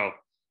defense. So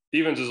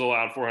defense has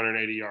allowed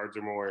 480 yards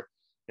or more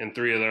in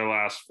 3 of their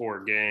last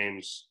 4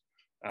 games.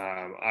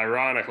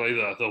 Ironically,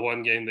 the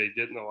one game they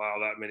didn't allow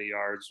that many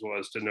yards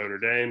was to Notre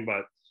Dame,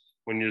 but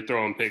when you're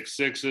throwing pick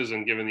sixes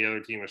and giving the other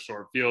team a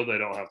short field, they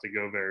don't have to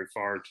go very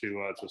far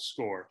to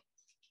score.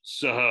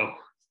 So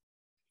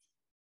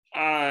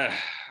I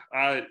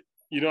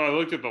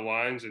looked at the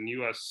lines in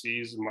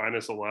USC's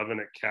 -11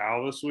 at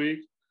Cal this week.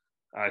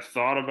 I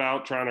thought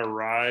about trying to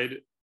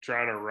ride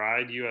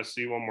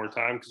USC one more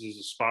time because there's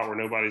a spot where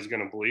nobody's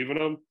going to believe in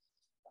them.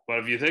 But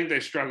if you think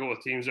they struggle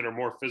with teams that are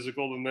more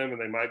physical than them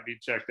and they might be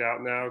checked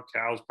out now,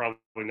 Cal's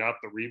probably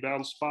not the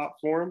rebound spot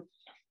for them.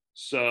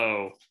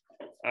 So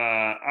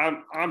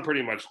I'm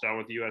pretty much done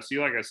with USC.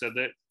 Like I said,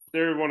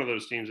 they're one of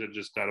those teams that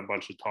just done a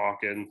bunch of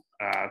talking.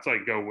 It's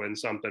like go win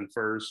something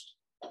first.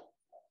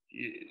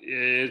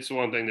 It's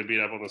one thing to beat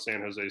up on the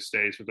San Jose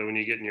States, but then when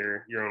you get in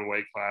your own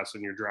weight class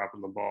and you're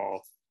dropping the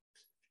ball,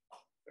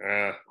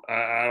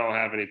 I don't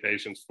have any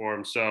patience for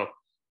them. So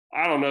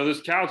I don't know.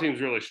 This Cal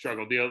team's really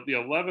struggled. The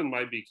 11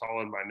 might be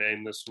calling my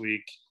name this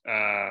week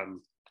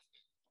in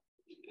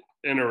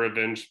a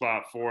revenge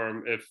spot for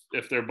them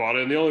if they're bought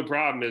in. The only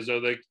problem is, though,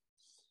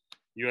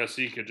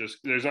 USC could just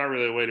 – there's not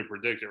really a way to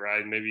predict it,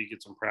 right? Maybe you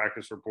get some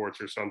practice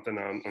reports or something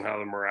on how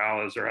the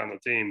morale is around the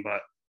team.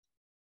 But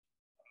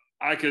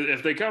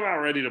if they come out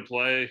ready to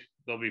play,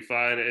 they'll be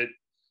fine.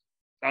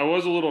 I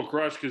was a little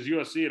crushed because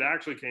USC had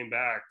actually came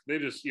back. They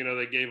just,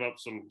 they gave up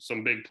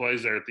some big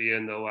plays there at the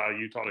end to allow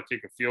Utah to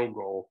kick a field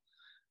goal.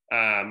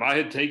 I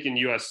had taken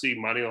USC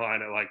money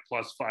line at like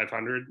plus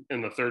 500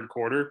 in the third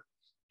quarter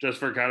just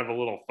for kind of a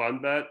little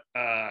fun bet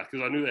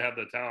because I knew they had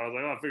the talent. I was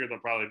like, I figured they'll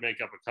probably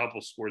make up a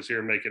couple scores here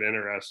and make it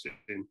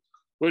interesting,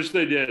 which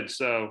they did.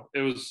 So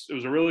it was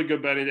a really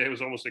good betting day. It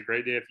was almost a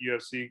great day if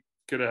UFC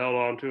could have held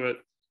on to it.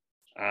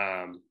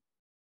 I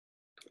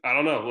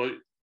don't know.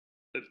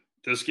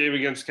 This game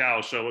against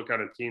Cal show what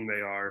kind of team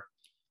they are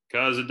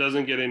because it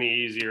doesn't get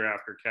any easier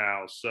after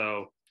Cal.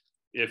 So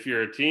if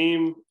you're a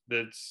team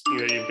that's,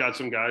 you've got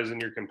some guys in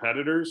your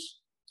competitors,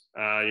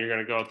 you're going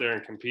to go out there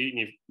and compete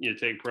and you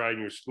take pride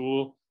in your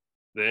school,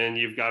 then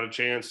you've got a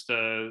chance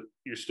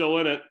you're still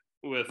in it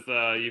with,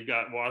 you've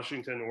got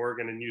Washington,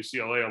 Oregon, and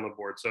UCLA on the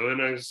board. So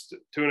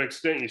to an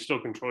extent, you still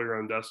control your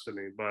own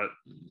destiny, but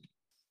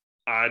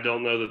I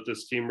don't know that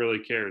this team really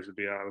cares, to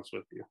be honest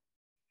with you.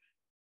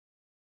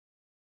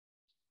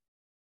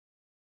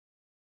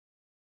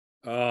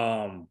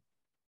 All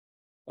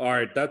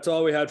right, that's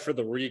all we had for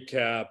the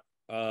recap.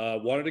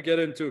 Wanted to get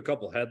into a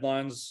couple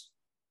headlines.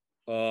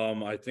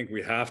 I think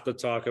we have to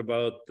talk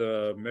about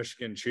the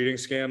Michigan cheating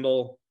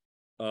scandal.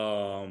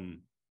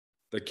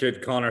 The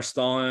kid Connor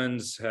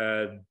Stallings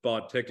had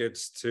bought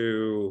tickets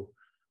to,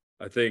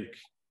 I think,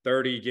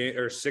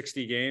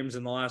 60 games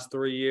in the last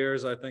 3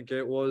 years. I think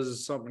it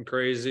was something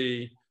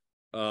crazy.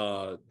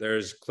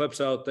 There's clips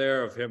out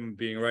there of him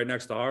being right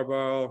next to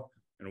Harbaugh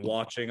and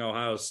watching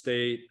Ohio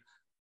State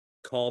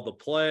call the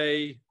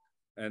play,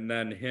 and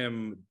then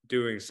him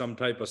doing some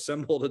type of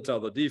symbol to tell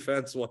the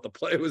defense what the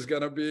play was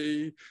going to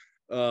be.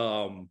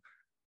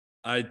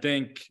 I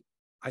think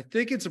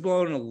it's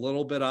blown a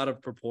little bit out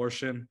of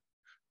proportion.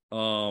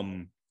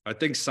 I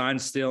think sign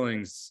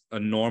stealing's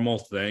a normal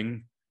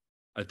thing.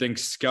 I think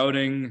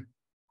scouting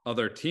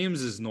other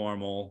teams is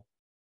normal.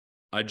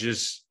 I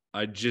just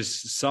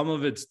some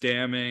of it's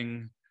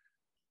damning,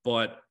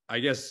 but I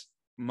guess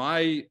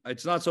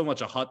it's not so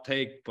much a hot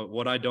take, but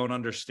what I don't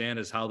understand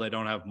is how they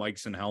don't have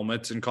mics and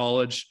helmets in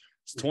college.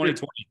 It's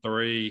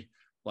 2023.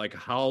 Like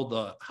how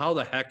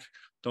the heck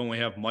don't we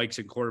have mics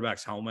and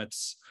quarterbacks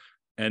helmets?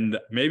 And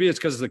maybe it's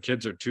because the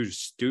kids are too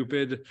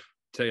stupid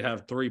to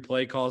have 3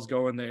 play calls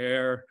go in the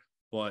air,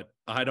 but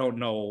I don't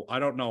know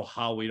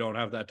how we don't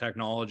have that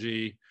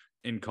technology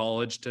in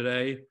college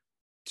today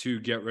to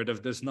get rid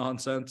of this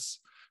nonsense.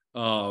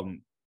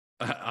 I'm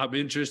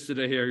interested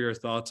to hear your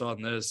thoughts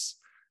on this.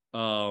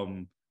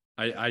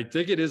 I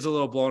think it is a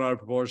little blown out of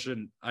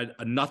proportion.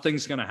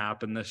 Nothing's going to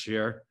happen this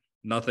year.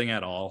 Nothing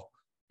at all.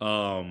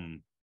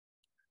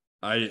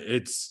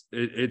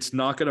 It's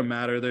not going to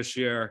matter this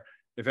year.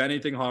 If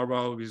anything,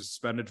 Harbaugh will be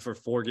suspended for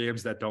 4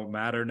 games that don't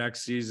matter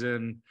next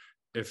season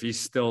if he's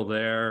still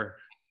there.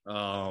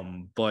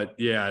 But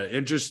yeah,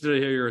 interested to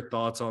hear your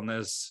thoughts on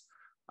this.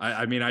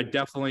 I mean, I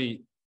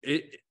definitely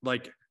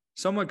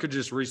someone could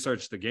just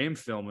research the game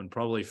film and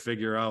probably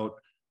figure out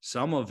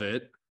some of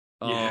it.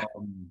 Yeah.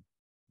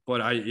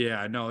 But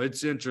I know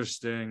it's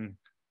interesting,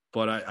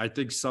 but I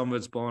think some of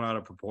it's blown out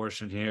of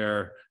proportion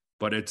here,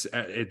 but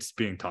it's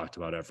being talked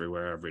about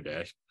everywhere, every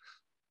day.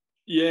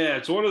 Yeah,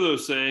 it's one of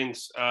those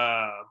things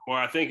where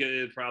I think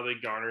it probably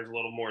garners a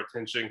little more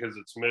attention because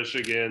it's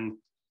Michigan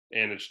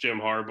and it's Jim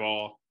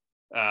Harbaugh.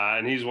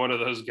 And he's one of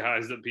those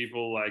guys that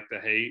people like to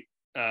hate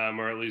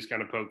or at least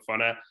kind of poke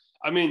fun at.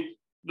 I mean,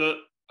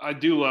 I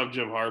do love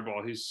Jim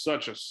Harbaugh. He's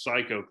such a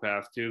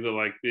psychopath too,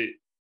 that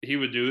he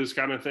would do this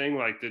kind of thing,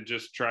 like to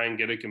just try and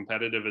get a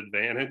competitive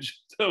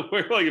advantage. So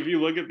where if you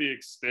look at the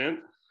extent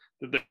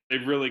that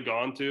they've really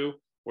gone to,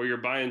 where you're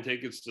buying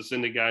tickets to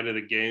send a guy to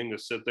the game to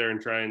sit there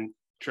and try and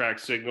track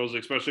signals,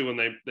 especially when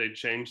they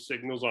change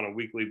signals on a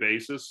weekly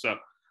basis. So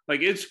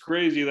it's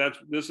crazy.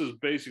 This is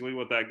basically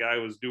what that guy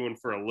was doing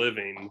for a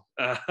living,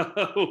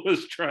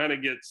 was trying to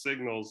get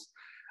signals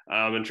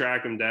and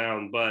track them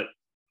down. But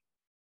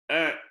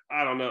I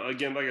don't know.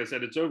 Again, like I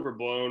said, it's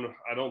overblown.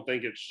 I don't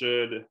think it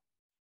should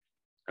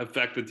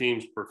affect the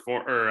team's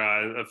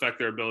affect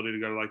their ability to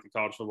go to the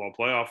college football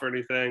playoff or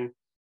anything.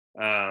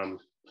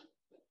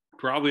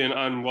 Probably an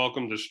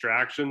unwelcome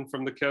distraction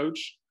from the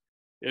coach,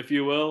 if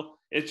you will.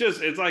 It's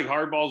like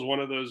Harbaugh's one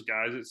of those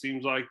guys. It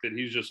seems like that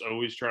he's just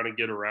always trying to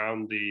get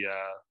around the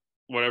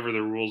whatever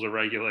the rules or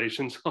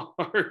regulations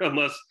are,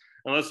 unless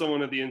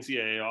someone at the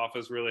NCAA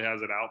office really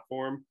has it out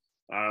for him.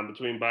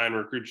 Between buying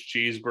recruits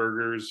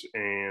cheeseburgers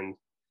and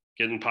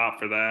getting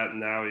popped for that, and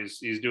now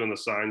he's doing the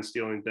sign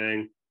stealing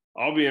thing.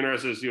 I'll be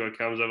interested to see what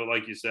comes of it.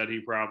 Like you said, he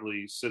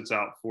probably sits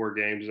out 4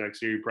 games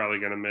next year. You're probably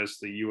going to miss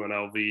the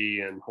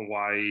UNLV and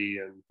Hawaii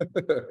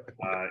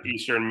and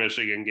Eastern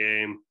Michigan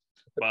game.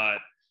 But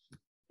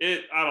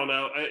I don't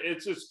know.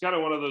 It's just kind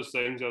of one of those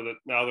things, though, that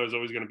now there's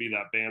always going to be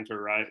that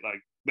banter, right?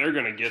 They're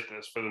going to get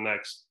this for the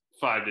next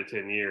 5 to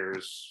 10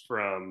 years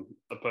from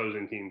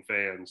opposing team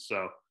fans.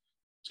 So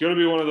it's going to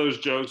be one of those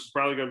jokes. It's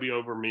probably going to be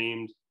over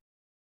memed.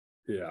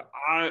 Yeah.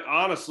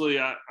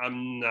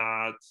 I'm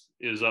not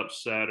as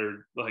upset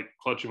or like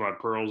clutching my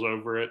pearls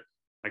over it.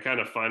 I kind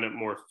of find it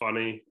more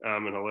funny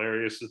and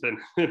hilarious than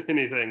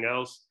anything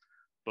else.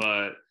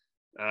 But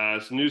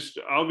it's news.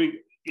 I'll be,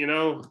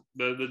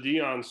 the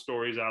Dion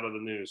story's out of the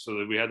news, so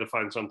that we had to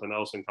find something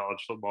else in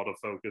college football to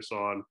focus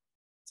on.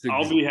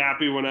 I'll be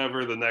happy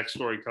whenever the next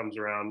story comes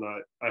around.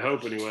 I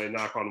hope anyway.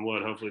 Knock on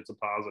wood. Hopefully, it's a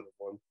positive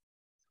one.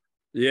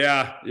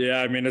 Yeah,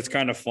 I mean, it's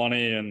kind of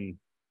funny, and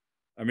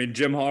I mean,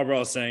 Jim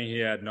Harbaugh saying he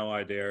had no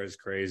idea is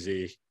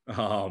crazy.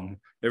 It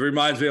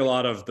reminds me a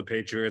lot of the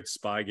Patriots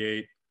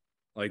Spygate.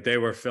 Like they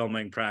were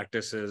filming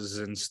practices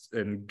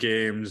and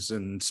games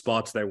and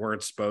spots they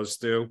weren't supposed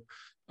to,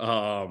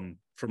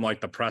 from like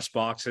the press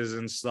boxes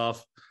and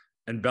stuff.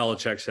 And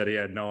Belichick said he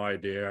had no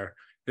idea.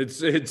 It's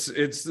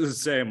the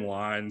same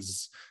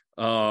lines.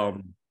 I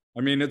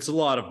mean, it's a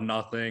lot of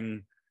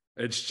nothing.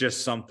 It's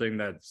just something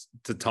that's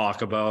to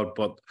talk about,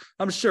 but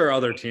I'm sure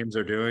other teams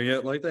are doing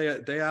it. Like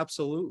they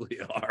absolutely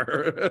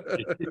are.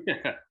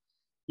 Yeah.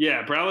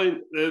 Yeah,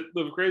 probably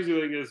the crazy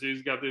thing is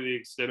he's got to the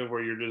extent of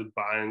where you're just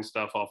buying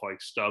stuff off like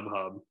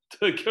StubHub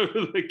to go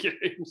to the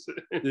games.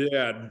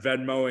 Yeah,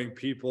 Venmoing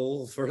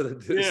people for the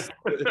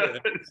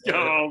It's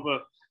got all the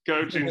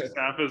coaching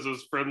staff as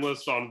his friend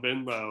list on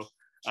Venmo.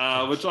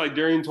 Which like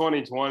during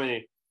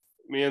 2020,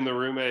 me and the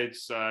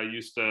roommates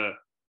used to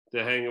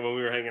hang when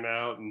we were hanging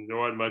out and there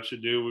wasn't much to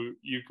do.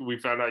 We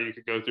found out you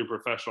could go through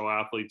professional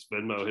athletes'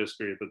 Venmo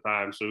history at the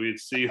time, so we'd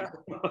see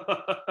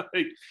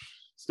like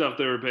stuff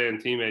they were paying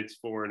teammates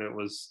for, and it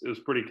was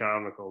pretty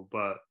comical.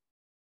 But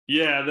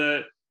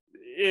yeah,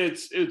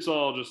 it's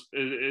all just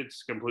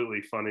it's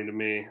completely funny to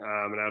me,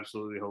 and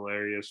absolutely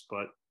hilarious.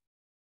 But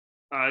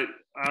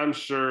I'm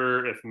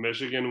sure if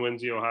Michigan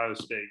wins the Ohio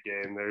State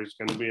game, there's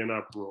going to be an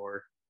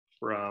uproar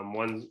from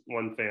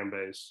one fan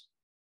base.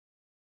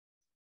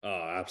 Oh,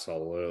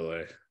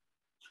 absolutely.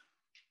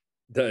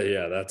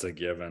 Yeah, that's a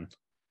given.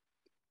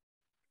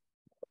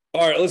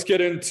 All right, let's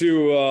get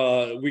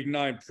into week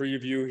 9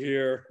 preview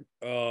here.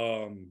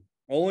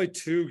 Only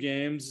 2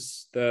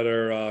 games that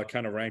are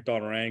kind of ranked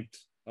on ranked.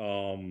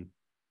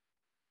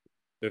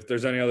 If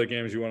there's any other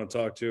games you want to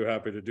talk to,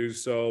 happy to do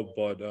so.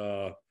 But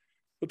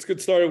let's get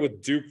started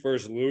with Duke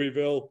versus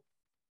Louisville.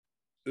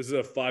 This is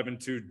a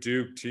 5-2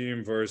 Duke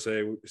team versus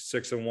a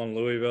 6-1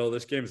 Louisville.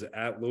 This game's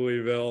at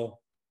Louisville.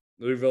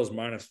 Louisville's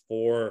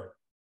 -4.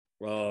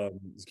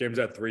 This game's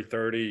at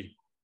 3:30.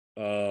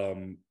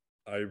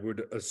 I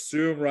would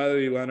assume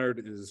Riley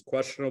Leonard is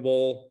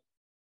questionable.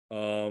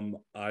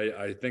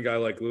 I think I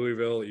like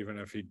Louisville, even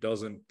if he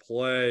doesn't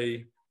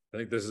play. I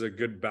think this is a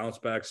good bounce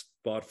back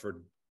spot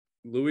for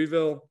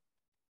Louisville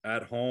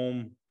at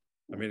home.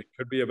 I mean, it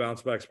could be a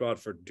bounce back spot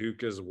for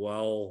Duke as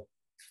well.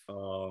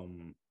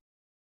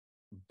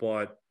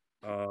 But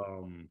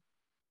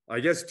I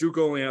guess Duke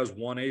only has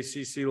 1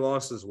 ACC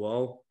loss as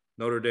well.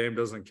 Notre Dame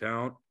doesn't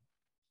count.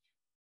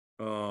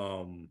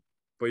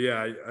 But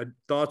yeah,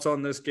 thoughts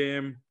on this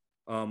game?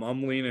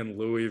 I'm leaning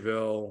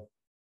Louisville.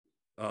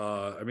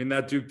 I mean,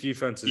 that Duke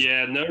defense is.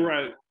 Yeah, no,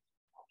 right.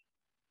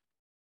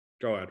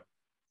 Go ahead.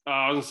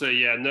 I was gonna say,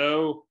 yeah,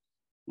 no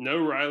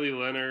Riley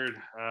Leonard.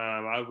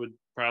 I would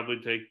probably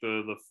take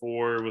the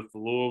 4 with the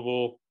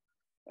Louisville,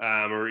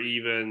 or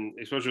even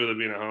especially with it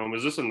being at home.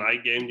 Is this a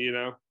night game? Do you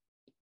know?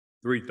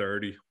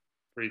 3:30.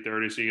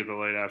 3:30, so you get the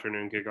late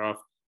afternoon kickoff.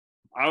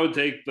 I would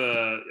take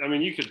I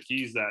mean, you could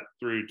tease that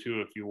through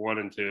too if you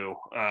wanted to.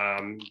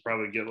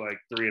 Probably get like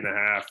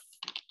 3.5,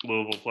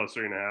 Louisville plus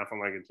 3.5 on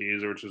like a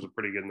teaser, which is a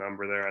pretty good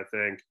number there, I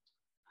think.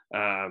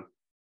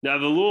 Now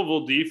the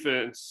Louisville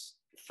defense,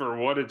 for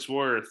what it's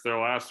worth, their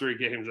last 3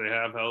 games they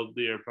have held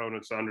the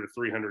opponents under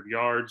 300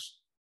 yards,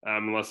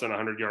 less than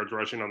 100 yards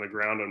rushing on the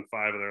ground on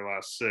 5 of their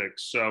last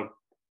 6. So,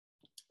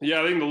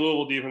 yeah, I think the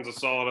Louisville defense is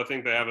solid. I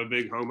think they have a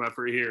big home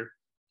effort here.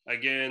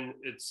 Again,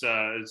 it's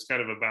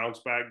kind of a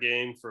bounce back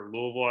game for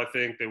Louisville. I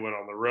think they went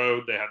on the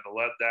road, they had the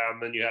letdown,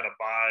 then you had a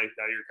bye.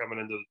 Now you're coming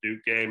into the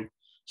Duke game,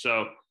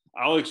 so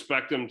I'll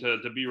expect them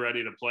to be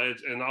ready to play.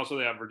 And also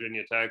they have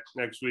Virginia Tech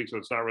next week, so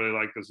it's not really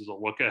like this is a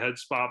look ahead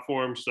spot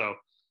for them. So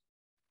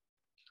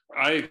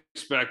I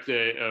expect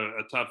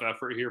a tough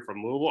effort here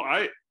from Louisville.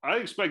 I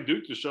expect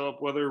Duke to show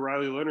up whether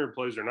Riley Leonard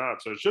plays or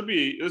not. So this should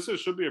be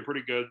a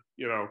pretty good,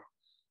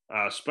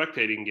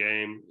 spectating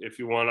game if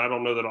you want. I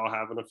don't know that I'll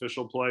have an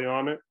official play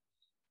on it,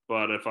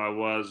 but if I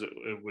was,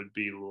 it would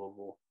be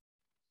Louisville.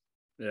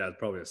 Yeah, it's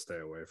probably a stay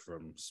away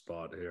from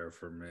spot here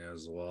for me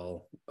as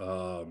well.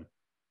 The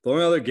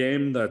only other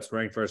game that's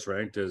ranked versus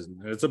ranked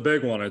it's a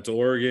big one. It's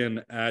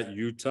Oregon at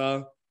Utah.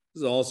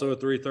 This is also a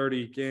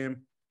 3:30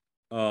 game.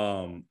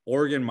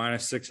 Oregon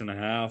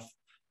 -6.5. I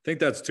think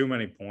that's too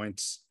many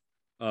points.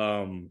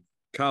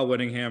 Kyle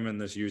Whittingham and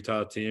this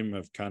Utah team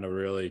have kind of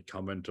really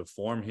come into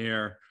form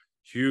here.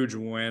 Huge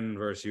win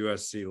versus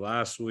USC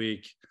last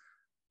week.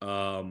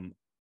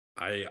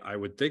 I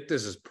would think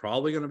this is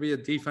probably going to be a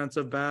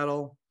defensive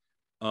battle.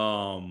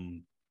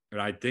 And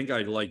I think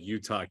I like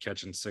Utah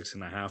catching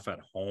 6.5 at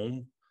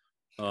home.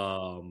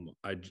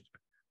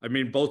 I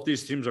mean, both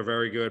these teams are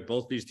very good.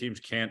 Both these teams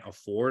can't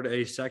afford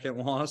a second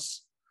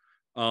loss.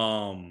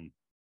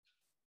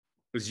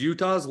 Is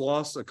Utah's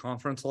loss a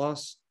conference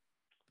loss?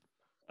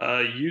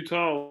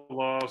 Utah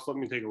lost. Let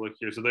me take a look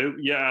here. So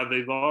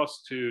they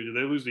lost to. Did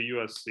they lose to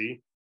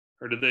USC,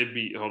 or did they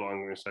beat? Hold on,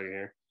 give me a second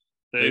here.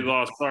 They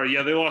lost. Sorry,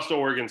 yeah, they lost to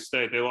Oregon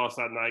State. They lost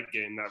that night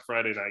game, that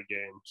Friday night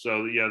game.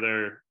 So yeah,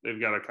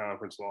 they've got a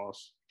conference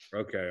loss.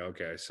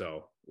 Okay.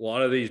 So a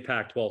lot of these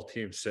Pac-12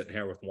 teams sitting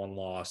here with one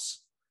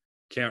loss,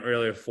 can't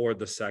really afford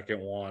the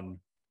second one.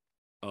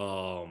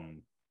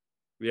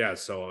 Yeah.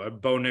 So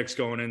Bo Nix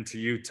going into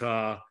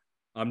Utah.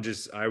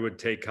 I would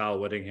take Kyle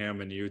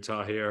Whittingham in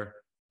Utah here,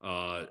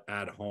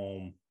 at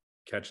home,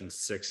 catching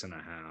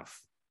 6.5.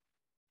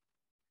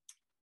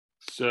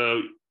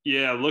 So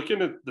yeah,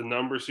 looking at the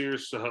numbers here,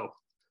 so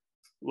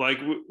like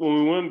when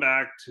we went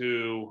back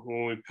to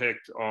when we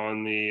picked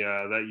on the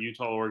that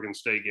Utah Oregon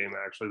State game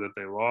actually that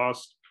they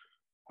lost,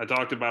 I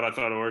talked about I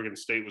thought Oregon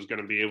State was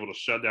going to be able to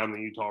shut down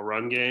the Utah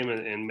run game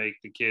and make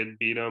the kid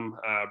beat them,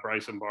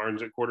 Bryson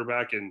Barnes at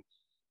quarterback. And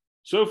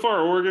so far,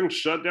 Oregon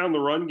shut down the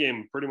run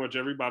game pretty much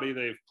everybody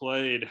they've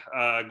played,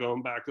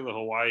 going back to the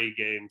Hawaii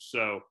game.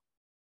 So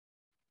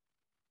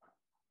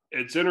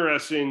it's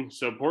interesting.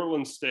 So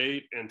Portland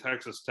State and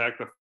Texas Tech,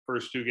 the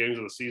first two games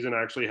of the season,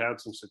 actually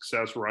had some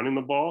success running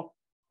the ball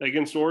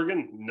against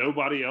Oregon.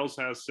 Nobody else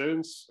has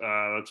since.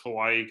 That's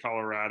Hawaii,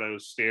 Colorado,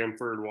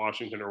 Stanford,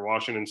 Washington, or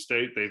Washington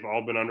State. They've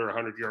all been under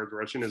 100 yards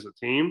rushing as a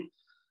team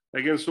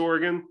against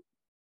Oregon.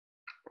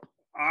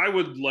 I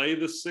would lay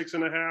the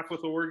 6.5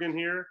 with Oregon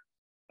here.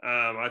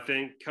 I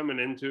think coming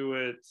into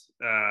it,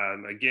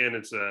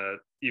 again,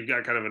 you've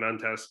got kind of an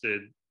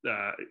untested,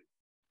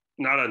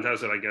 not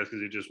untested, I guess,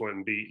 because he just went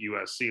and beat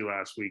USC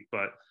last week.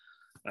 But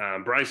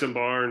Bryson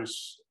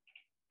Barnes,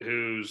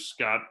 who's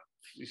got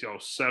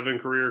 7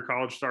 career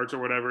college starts or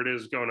whatever it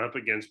is, going up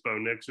against Bo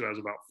Nix, who has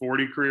about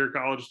 40 career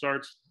college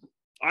starts.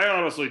 I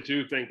honestly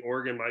too think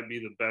Oregon might be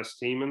the best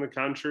team in the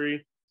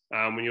country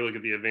when you look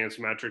at the advanced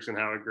metrics and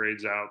how it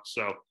grades out.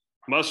 So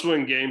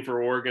must-win game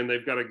for Oregon.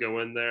 They've got to go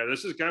in there.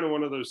 This is kind of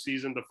one of those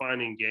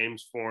season-defining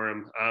games for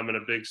them in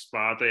a big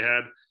spot.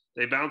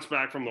 They bounced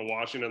back from the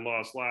Washington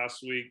loss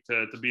last week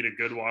to beat a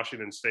good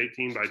Washington State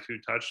team by 2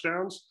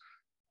 touchdowns.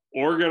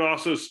 Oregon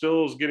also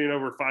still is getting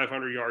over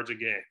 500 yards a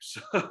game.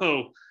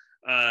 So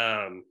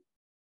I'm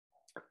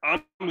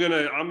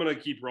gonna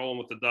keep rolling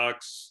with the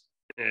Ducks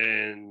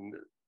and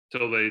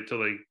till they.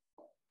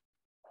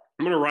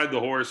 I'm gonna ride the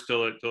horse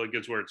till it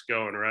gets where it's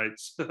going, right?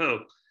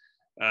 So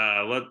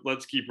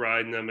let's keep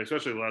riding them,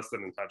 especially less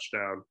than a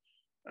touchdown.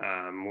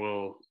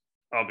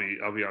 I'll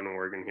be on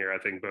Oregon here. I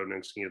think Bo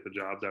Nix can get the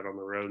job done on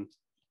the road.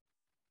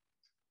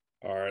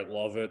 All right,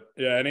 love it.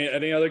 Yeah,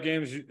 any other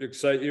games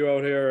excite you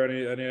out here?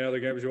 Any other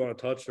games you want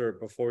to touch or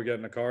before we get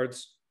in the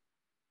cards?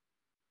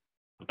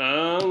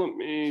 Let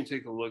me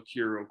take a look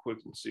here real quick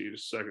and see.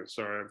 Just a second.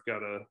 Sorry, I've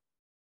got a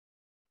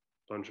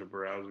bunch of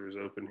browsers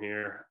open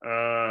here.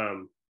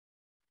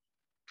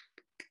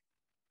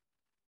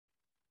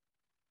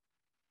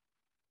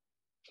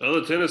 So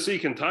the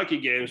Tennessee-Kentucky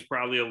game is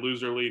probably a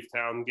loser leave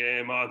town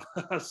game on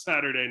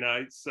Saturday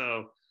night.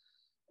 So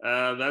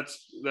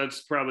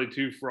that's probably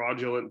 2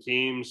 fraudulent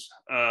teams.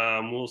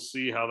 We'll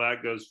see how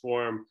that goes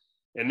for them.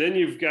 And then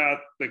you've got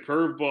the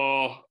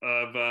curveball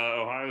of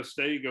Ohio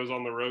State goes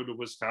on the road to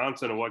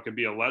Wisconsin and what could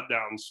be a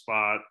letdown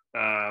spot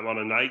on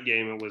a night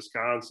game in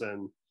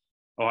Wisconsin.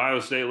 Ohio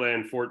State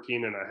laying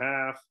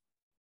 14.5.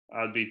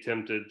 I'd be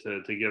tempted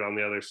to get on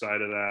the other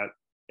side of that.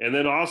 And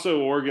then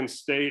also Oregon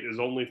State is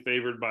only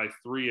favored by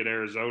 3 at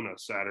Arizona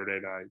Saturday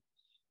night.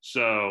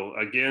 So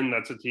again,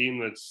 that's a team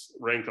that's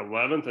ranked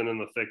 11th and in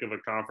the thick of a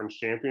conference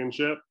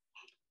championship.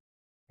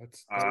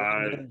 That's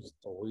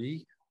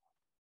 3.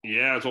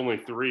 Yeah, it's only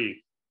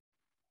 3.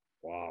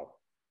 Wow.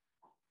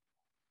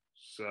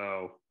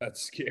 So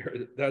that's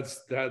scary. That's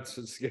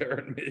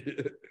scaring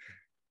me.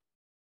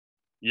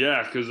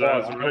 Yeah, because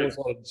I always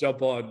want to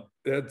jump on.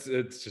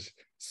 It's just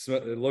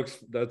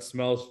that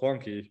smells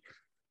funky.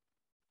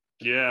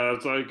 Yeah,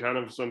 that's like kind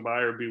of some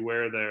buyer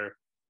beware there.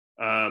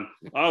 And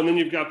then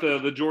you've got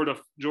the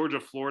Georgia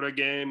Florida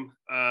game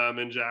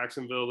in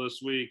Jacksonville this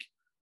week,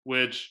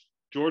 which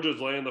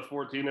Georgia's laying the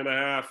 14.5.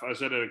 I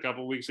said it a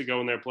couple weeks ago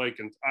when they played.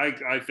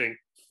 I think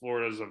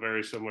Florida's a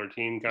very similar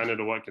team, kind of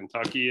to what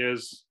Kentucky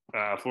is.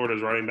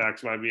 Florida's running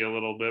backs might be a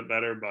little bit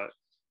better, but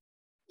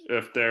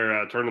if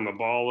they're turning the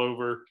ball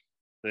over,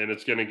 then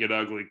it's going to get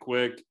ugly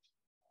quick.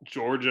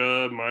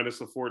 Georgia minus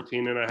the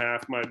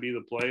 14.5 might be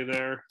the play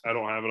there. I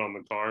don't have it on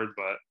the card,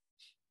 but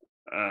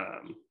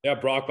yeah,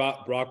 Brock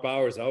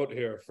Bowers out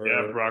here for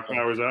Brock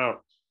Bowers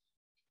out.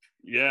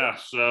 Yeah,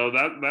 so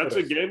that's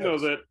a game though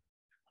that,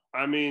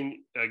 I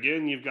mean,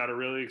 again, you've got a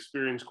really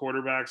experienced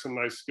quarterback, some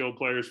nice skill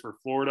players for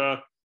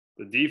Florida.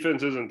 The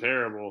defense isn't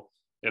terrible.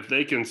 If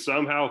they can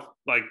somehow,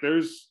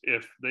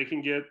 if they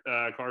can get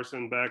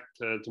Carson Beck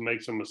to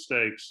make some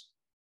mistakes,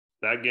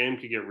 that game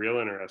could get real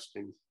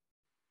interesting.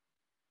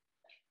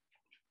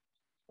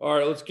 All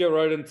right, let's get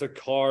right into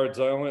cards.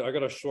 I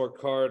got a short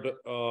card.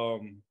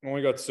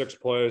 Only got 6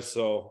 plays,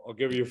 so I'll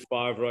give you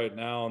 5 right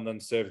now and then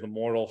save the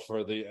mortal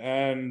for the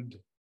end.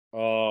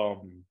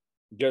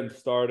 getting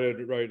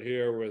started right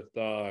here with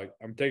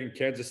I'm taking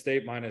Kansas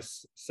State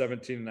minus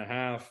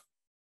 17.5.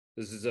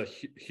 This is a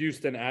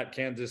Houston at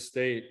Kansas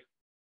State.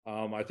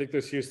 I think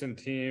this Houston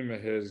team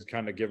has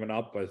kind of given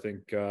up. I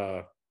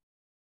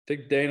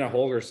think Dana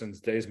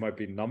Holgerson's days might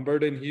be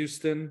numbered in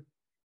Houston.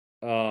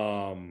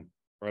 I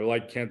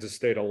like Kansas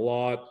State a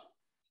lot.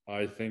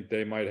 I think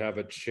they might have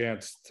a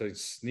chance to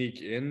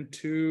sneak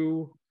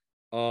into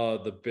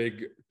the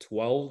Big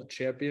 12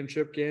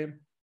 championship game.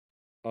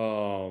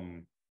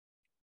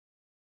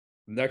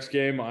 Next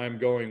game, I'm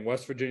going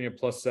West Virginia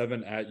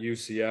 +7 at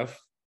UCF.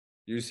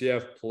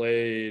 UCF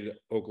played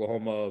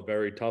Oklahoma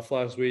very tough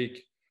last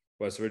week.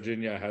 West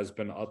Virginia has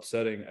been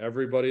upsetting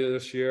everybody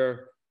this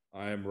year.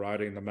 I am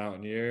riding the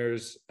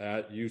Mountaineers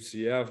at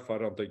UCF. I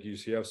don't think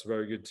UCF's a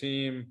very good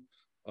team.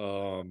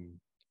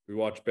 We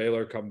watched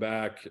Baylor come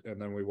back,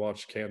 and then we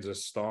watched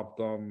Kansas stomp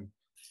them.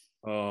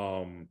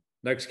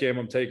 Next game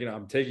I'm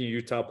taking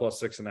Utah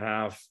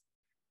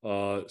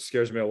 +6.5.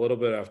 Scares me a little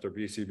bit after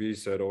BCB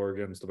said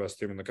Oregon's the best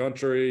team in the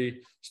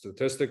country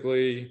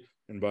statistically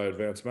and by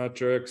advanced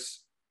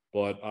metrics.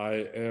 But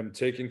I am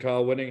taking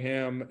Kyle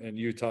Whittingham and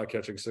Utah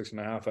catching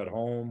 6.5 at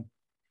home.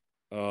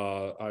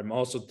 I'm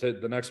also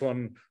the next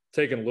one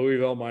taking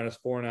Louisville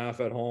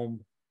 -4.5 at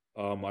home.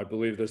 I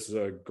believe this is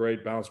a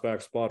great bounce back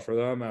spot for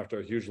them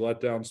after a huge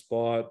letdown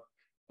spot.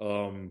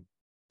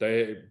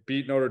 They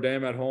beat Notre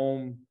Dame at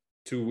home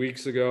 2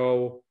 weeks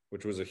ago,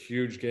 which was a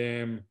huge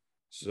game.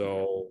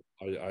 So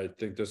I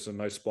think this is a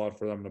nice spot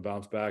for them to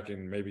bounce back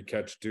and maybe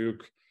catch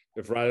Duke.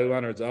 If Riley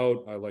Leonard's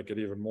out, I like it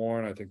even more,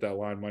 and I think that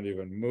line might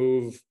even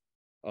move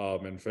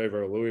in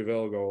favor of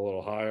Louisville, go a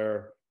little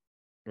higher.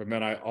 And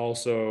then I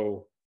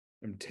also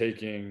am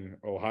taking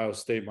Ohio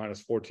State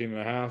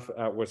 -14.5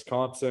 at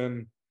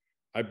Wisconsin.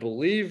 I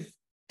believe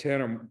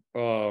Tanner,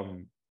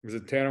 was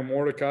it Tanner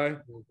Mordecai?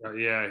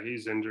 Yeah,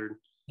 he's injured.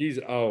 He's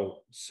out.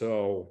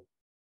 So,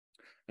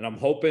 and I'm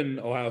hoping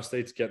Ohio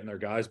State's getting their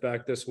guys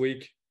back this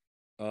week.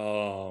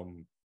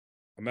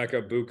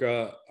 Emeka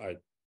Buka,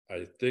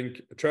 I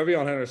think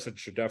Trevion Henderson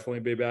should definitely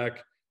be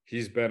back.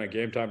 He's been a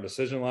game time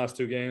decision last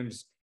 2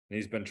 games, and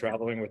he's been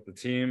traveling with the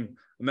team.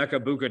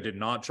 Emeka Buka did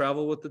not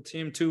travel with the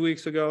team 2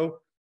 weeks ago.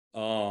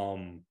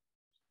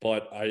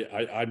 But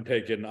I'm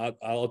taking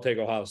I'll take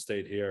Ohio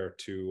State here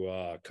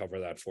to cover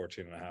that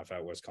 14.5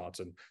 at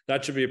Wisconsin.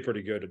 That should be a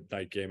pretty good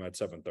night game at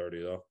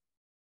 7:30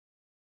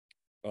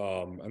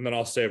 though. And then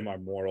I'll save my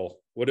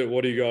moral. What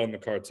do you got on the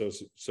card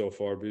so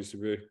far,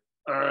 BCB?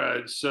 All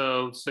right,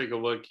 so let's take a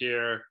look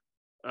here.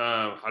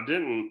 I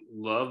didn't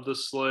love the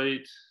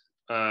slate,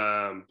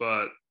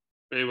 but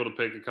able to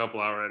pick a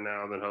couple out right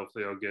now. Then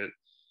hopefully I'll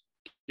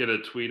get a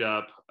tweet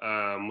up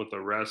with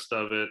the rest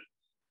of it.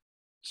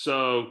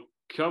 So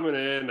coming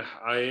in,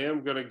 I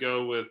am going to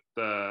go with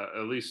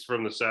at least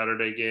from the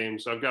Saturday game.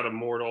 So I've got a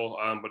mortal,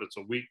 but it's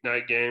a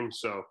weeknight game,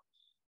 so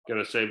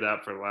going to save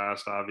that for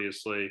last,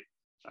 obviously.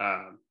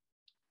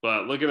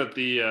 But looking at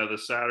the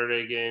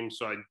Saturday game,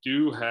 so I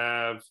do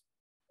have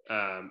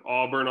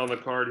Auburn on the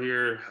card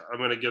here. I'm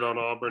going to get on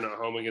Auburn at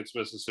home against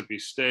Mississippi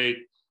State.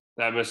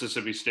 That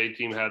Mississippi State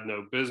team had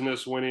no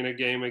business winning a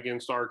game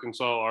against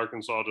Arkansas.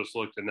 Arkansas just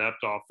looked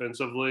inept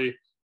offensively.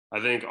 I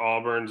think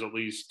Auburn's at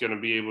least going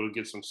to be able to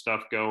get some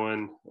stuff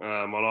going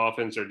on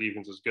offense. Their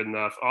defense is good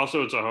enough.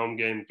 Also, it's a home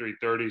game,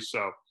 3:30.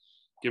 So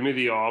give me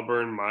the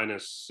Auburn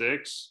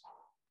 -6.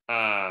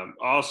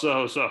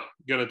 Also, so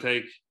going to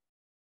take,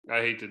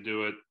 I hate to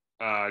do it,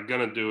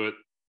 going to do it.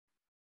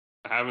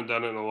 I haven't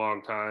done it in a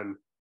long time.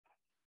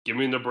 Give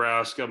me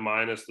Nebraska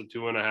minus the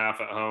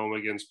 2.5 at home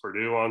against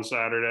Purdue on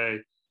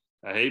Saturday.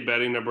 I hate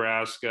betting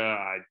Nebraska.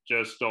 I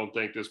just don't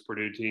think this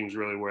Purdue team's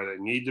really where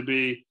they need to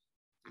be.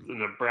 The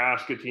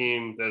Nebraska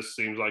team, this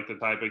seems like the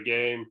type of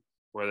game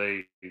where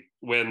they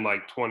win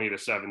like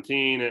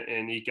 20-17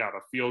 and eke out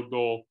a field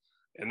goal.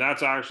 And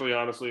that's actually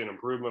honestly an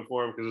improvement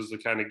for them because it's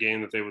the kind of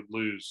game that they would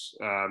lose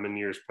in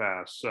years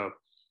past. So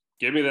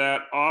give me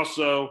that.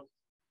 Also,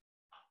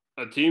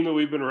 a team that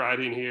we've been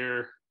riding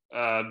here,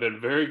 been a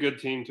very good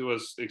team to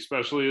us,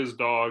 especially as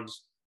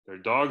dogs. They're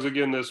dogs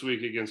again this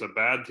week against a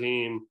bad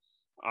team.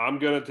 I'm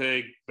going to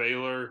take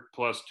Baylor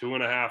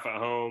 +2.5 at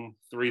home,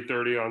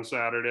 3:30 on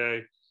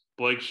Saturday.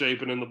 Blake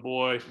Shapen and the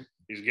boy,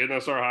 he's getting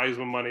us our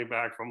Heisman money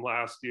back from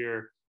last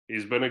year.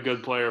 He's been a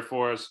good player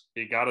for us.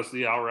 He got us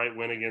the outright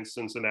win against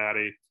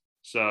Cincinnati.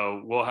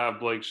 So we'll have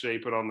Blake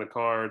Shapen on the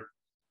card.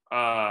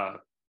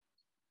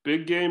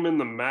 Big game in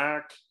the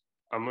MAC.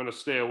 I'm going to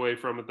stay away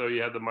from it, though.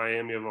 You had the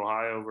Miami of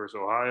Ohio versus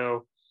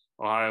Ohio.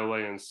 Ohio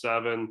laying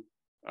 7.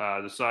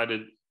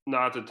 Decided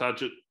not to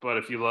touch it, but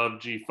if you love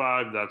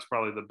G5, that's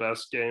probably the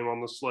best game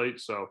on the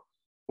slate. So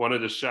wanted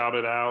to shout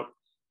it out.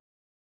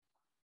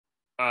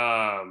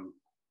 Man.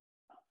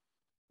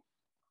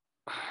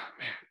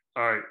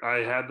 All right, I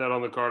had that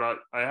on the card.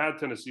 I had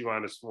Tennessee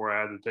 -4.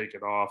 I had to take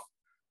it off.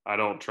 I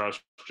don't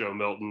trust Joe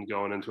Milton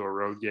going into a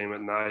road game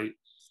at night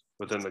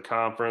within the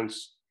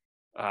conference.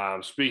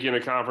 Speaking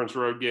of conference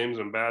road games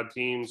and bad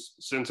teams,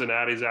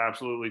 Cincinnati's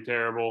absolutely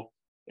terrible.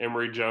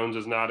 Emory Jones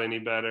is not any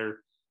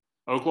better.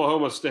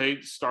 Oklahoma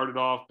State started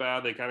off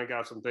bad. They kind of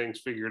got some things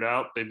figured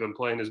out. They've been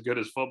playing as good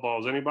as football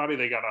as anybody.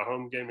 They got a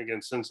home game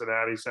against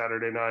Cincinnati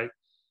Saturday night.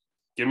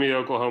 Give me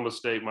Oklahoma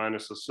State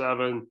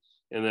 -7,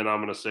 and then I'm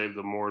going to save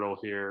the mortal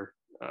here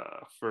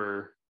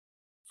for.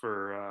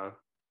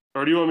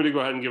 Or do you want me to go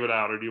ahead and give it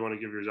out, or do you want to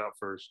give yours out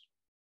first?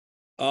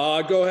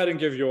 Go ahead and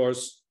give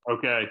yours.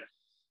 Okay,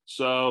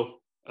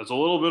 so it's a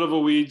little bit of a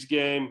weeds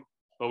game,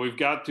 but we've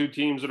got two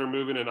teams that are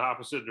moving in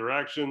opposite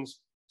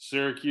directions.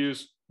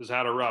 Syracuse has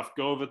had a rough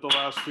go of it the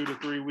last 2 to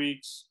 3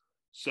 weeks,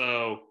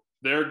 so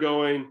they're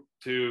going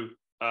to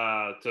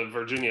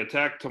Virginia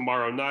Tech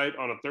tomorrow night.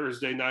 On a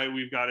Thursday night,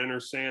 we've got Inner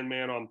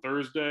Sandman on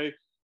Thursday.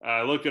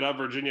 I looked it up.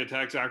 Virginia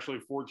Tech's actually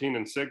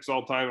 14-6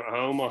 all time at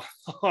home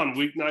on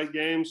weeknight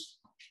games.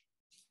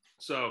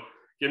 So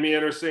give me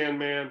Inner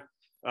Sandman.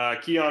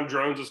 Keon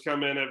Drones has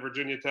come in at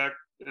Virginia Tech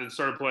and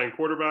started playing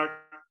quarterback.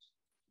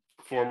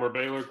 Former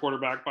Baylor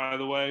quarterback, by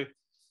the way.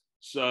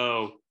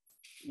 So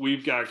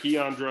we've got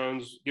Keon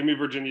Drones. Give me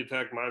Virginia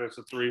Tech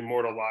 -3,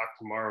 mortal lock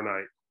tomorrow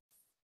night.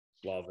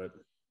 Love it.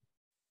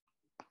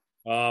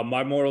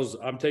 My mortals,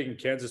 I'm taking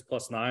Kansas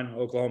 +9,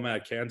 Oklahoma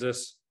at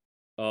Kansas.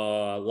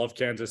 Love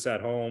Kansas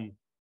at home.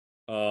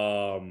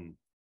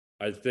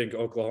 I think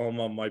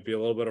Oklahoma might be a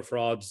little bit of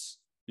frauds.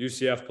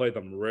 UCF played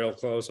them real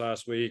close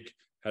last week,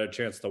 had a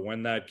chance to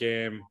win that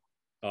game.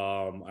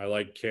 I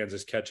like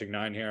Kansas catching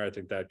 9 here. I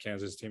think that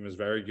Kansas team is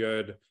very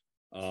good.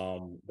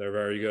 They're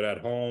very good at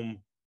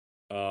home.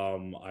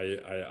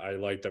 I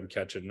like them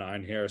catching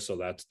 9 here, so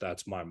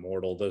that's my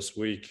mortal this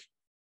week.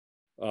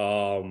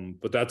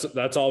 But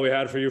that's all we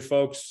had for you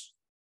folks.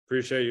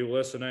 Appreciate you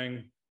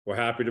listening. We're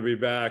happy to be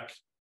back.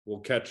 We'll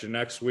catch you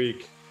next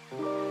week.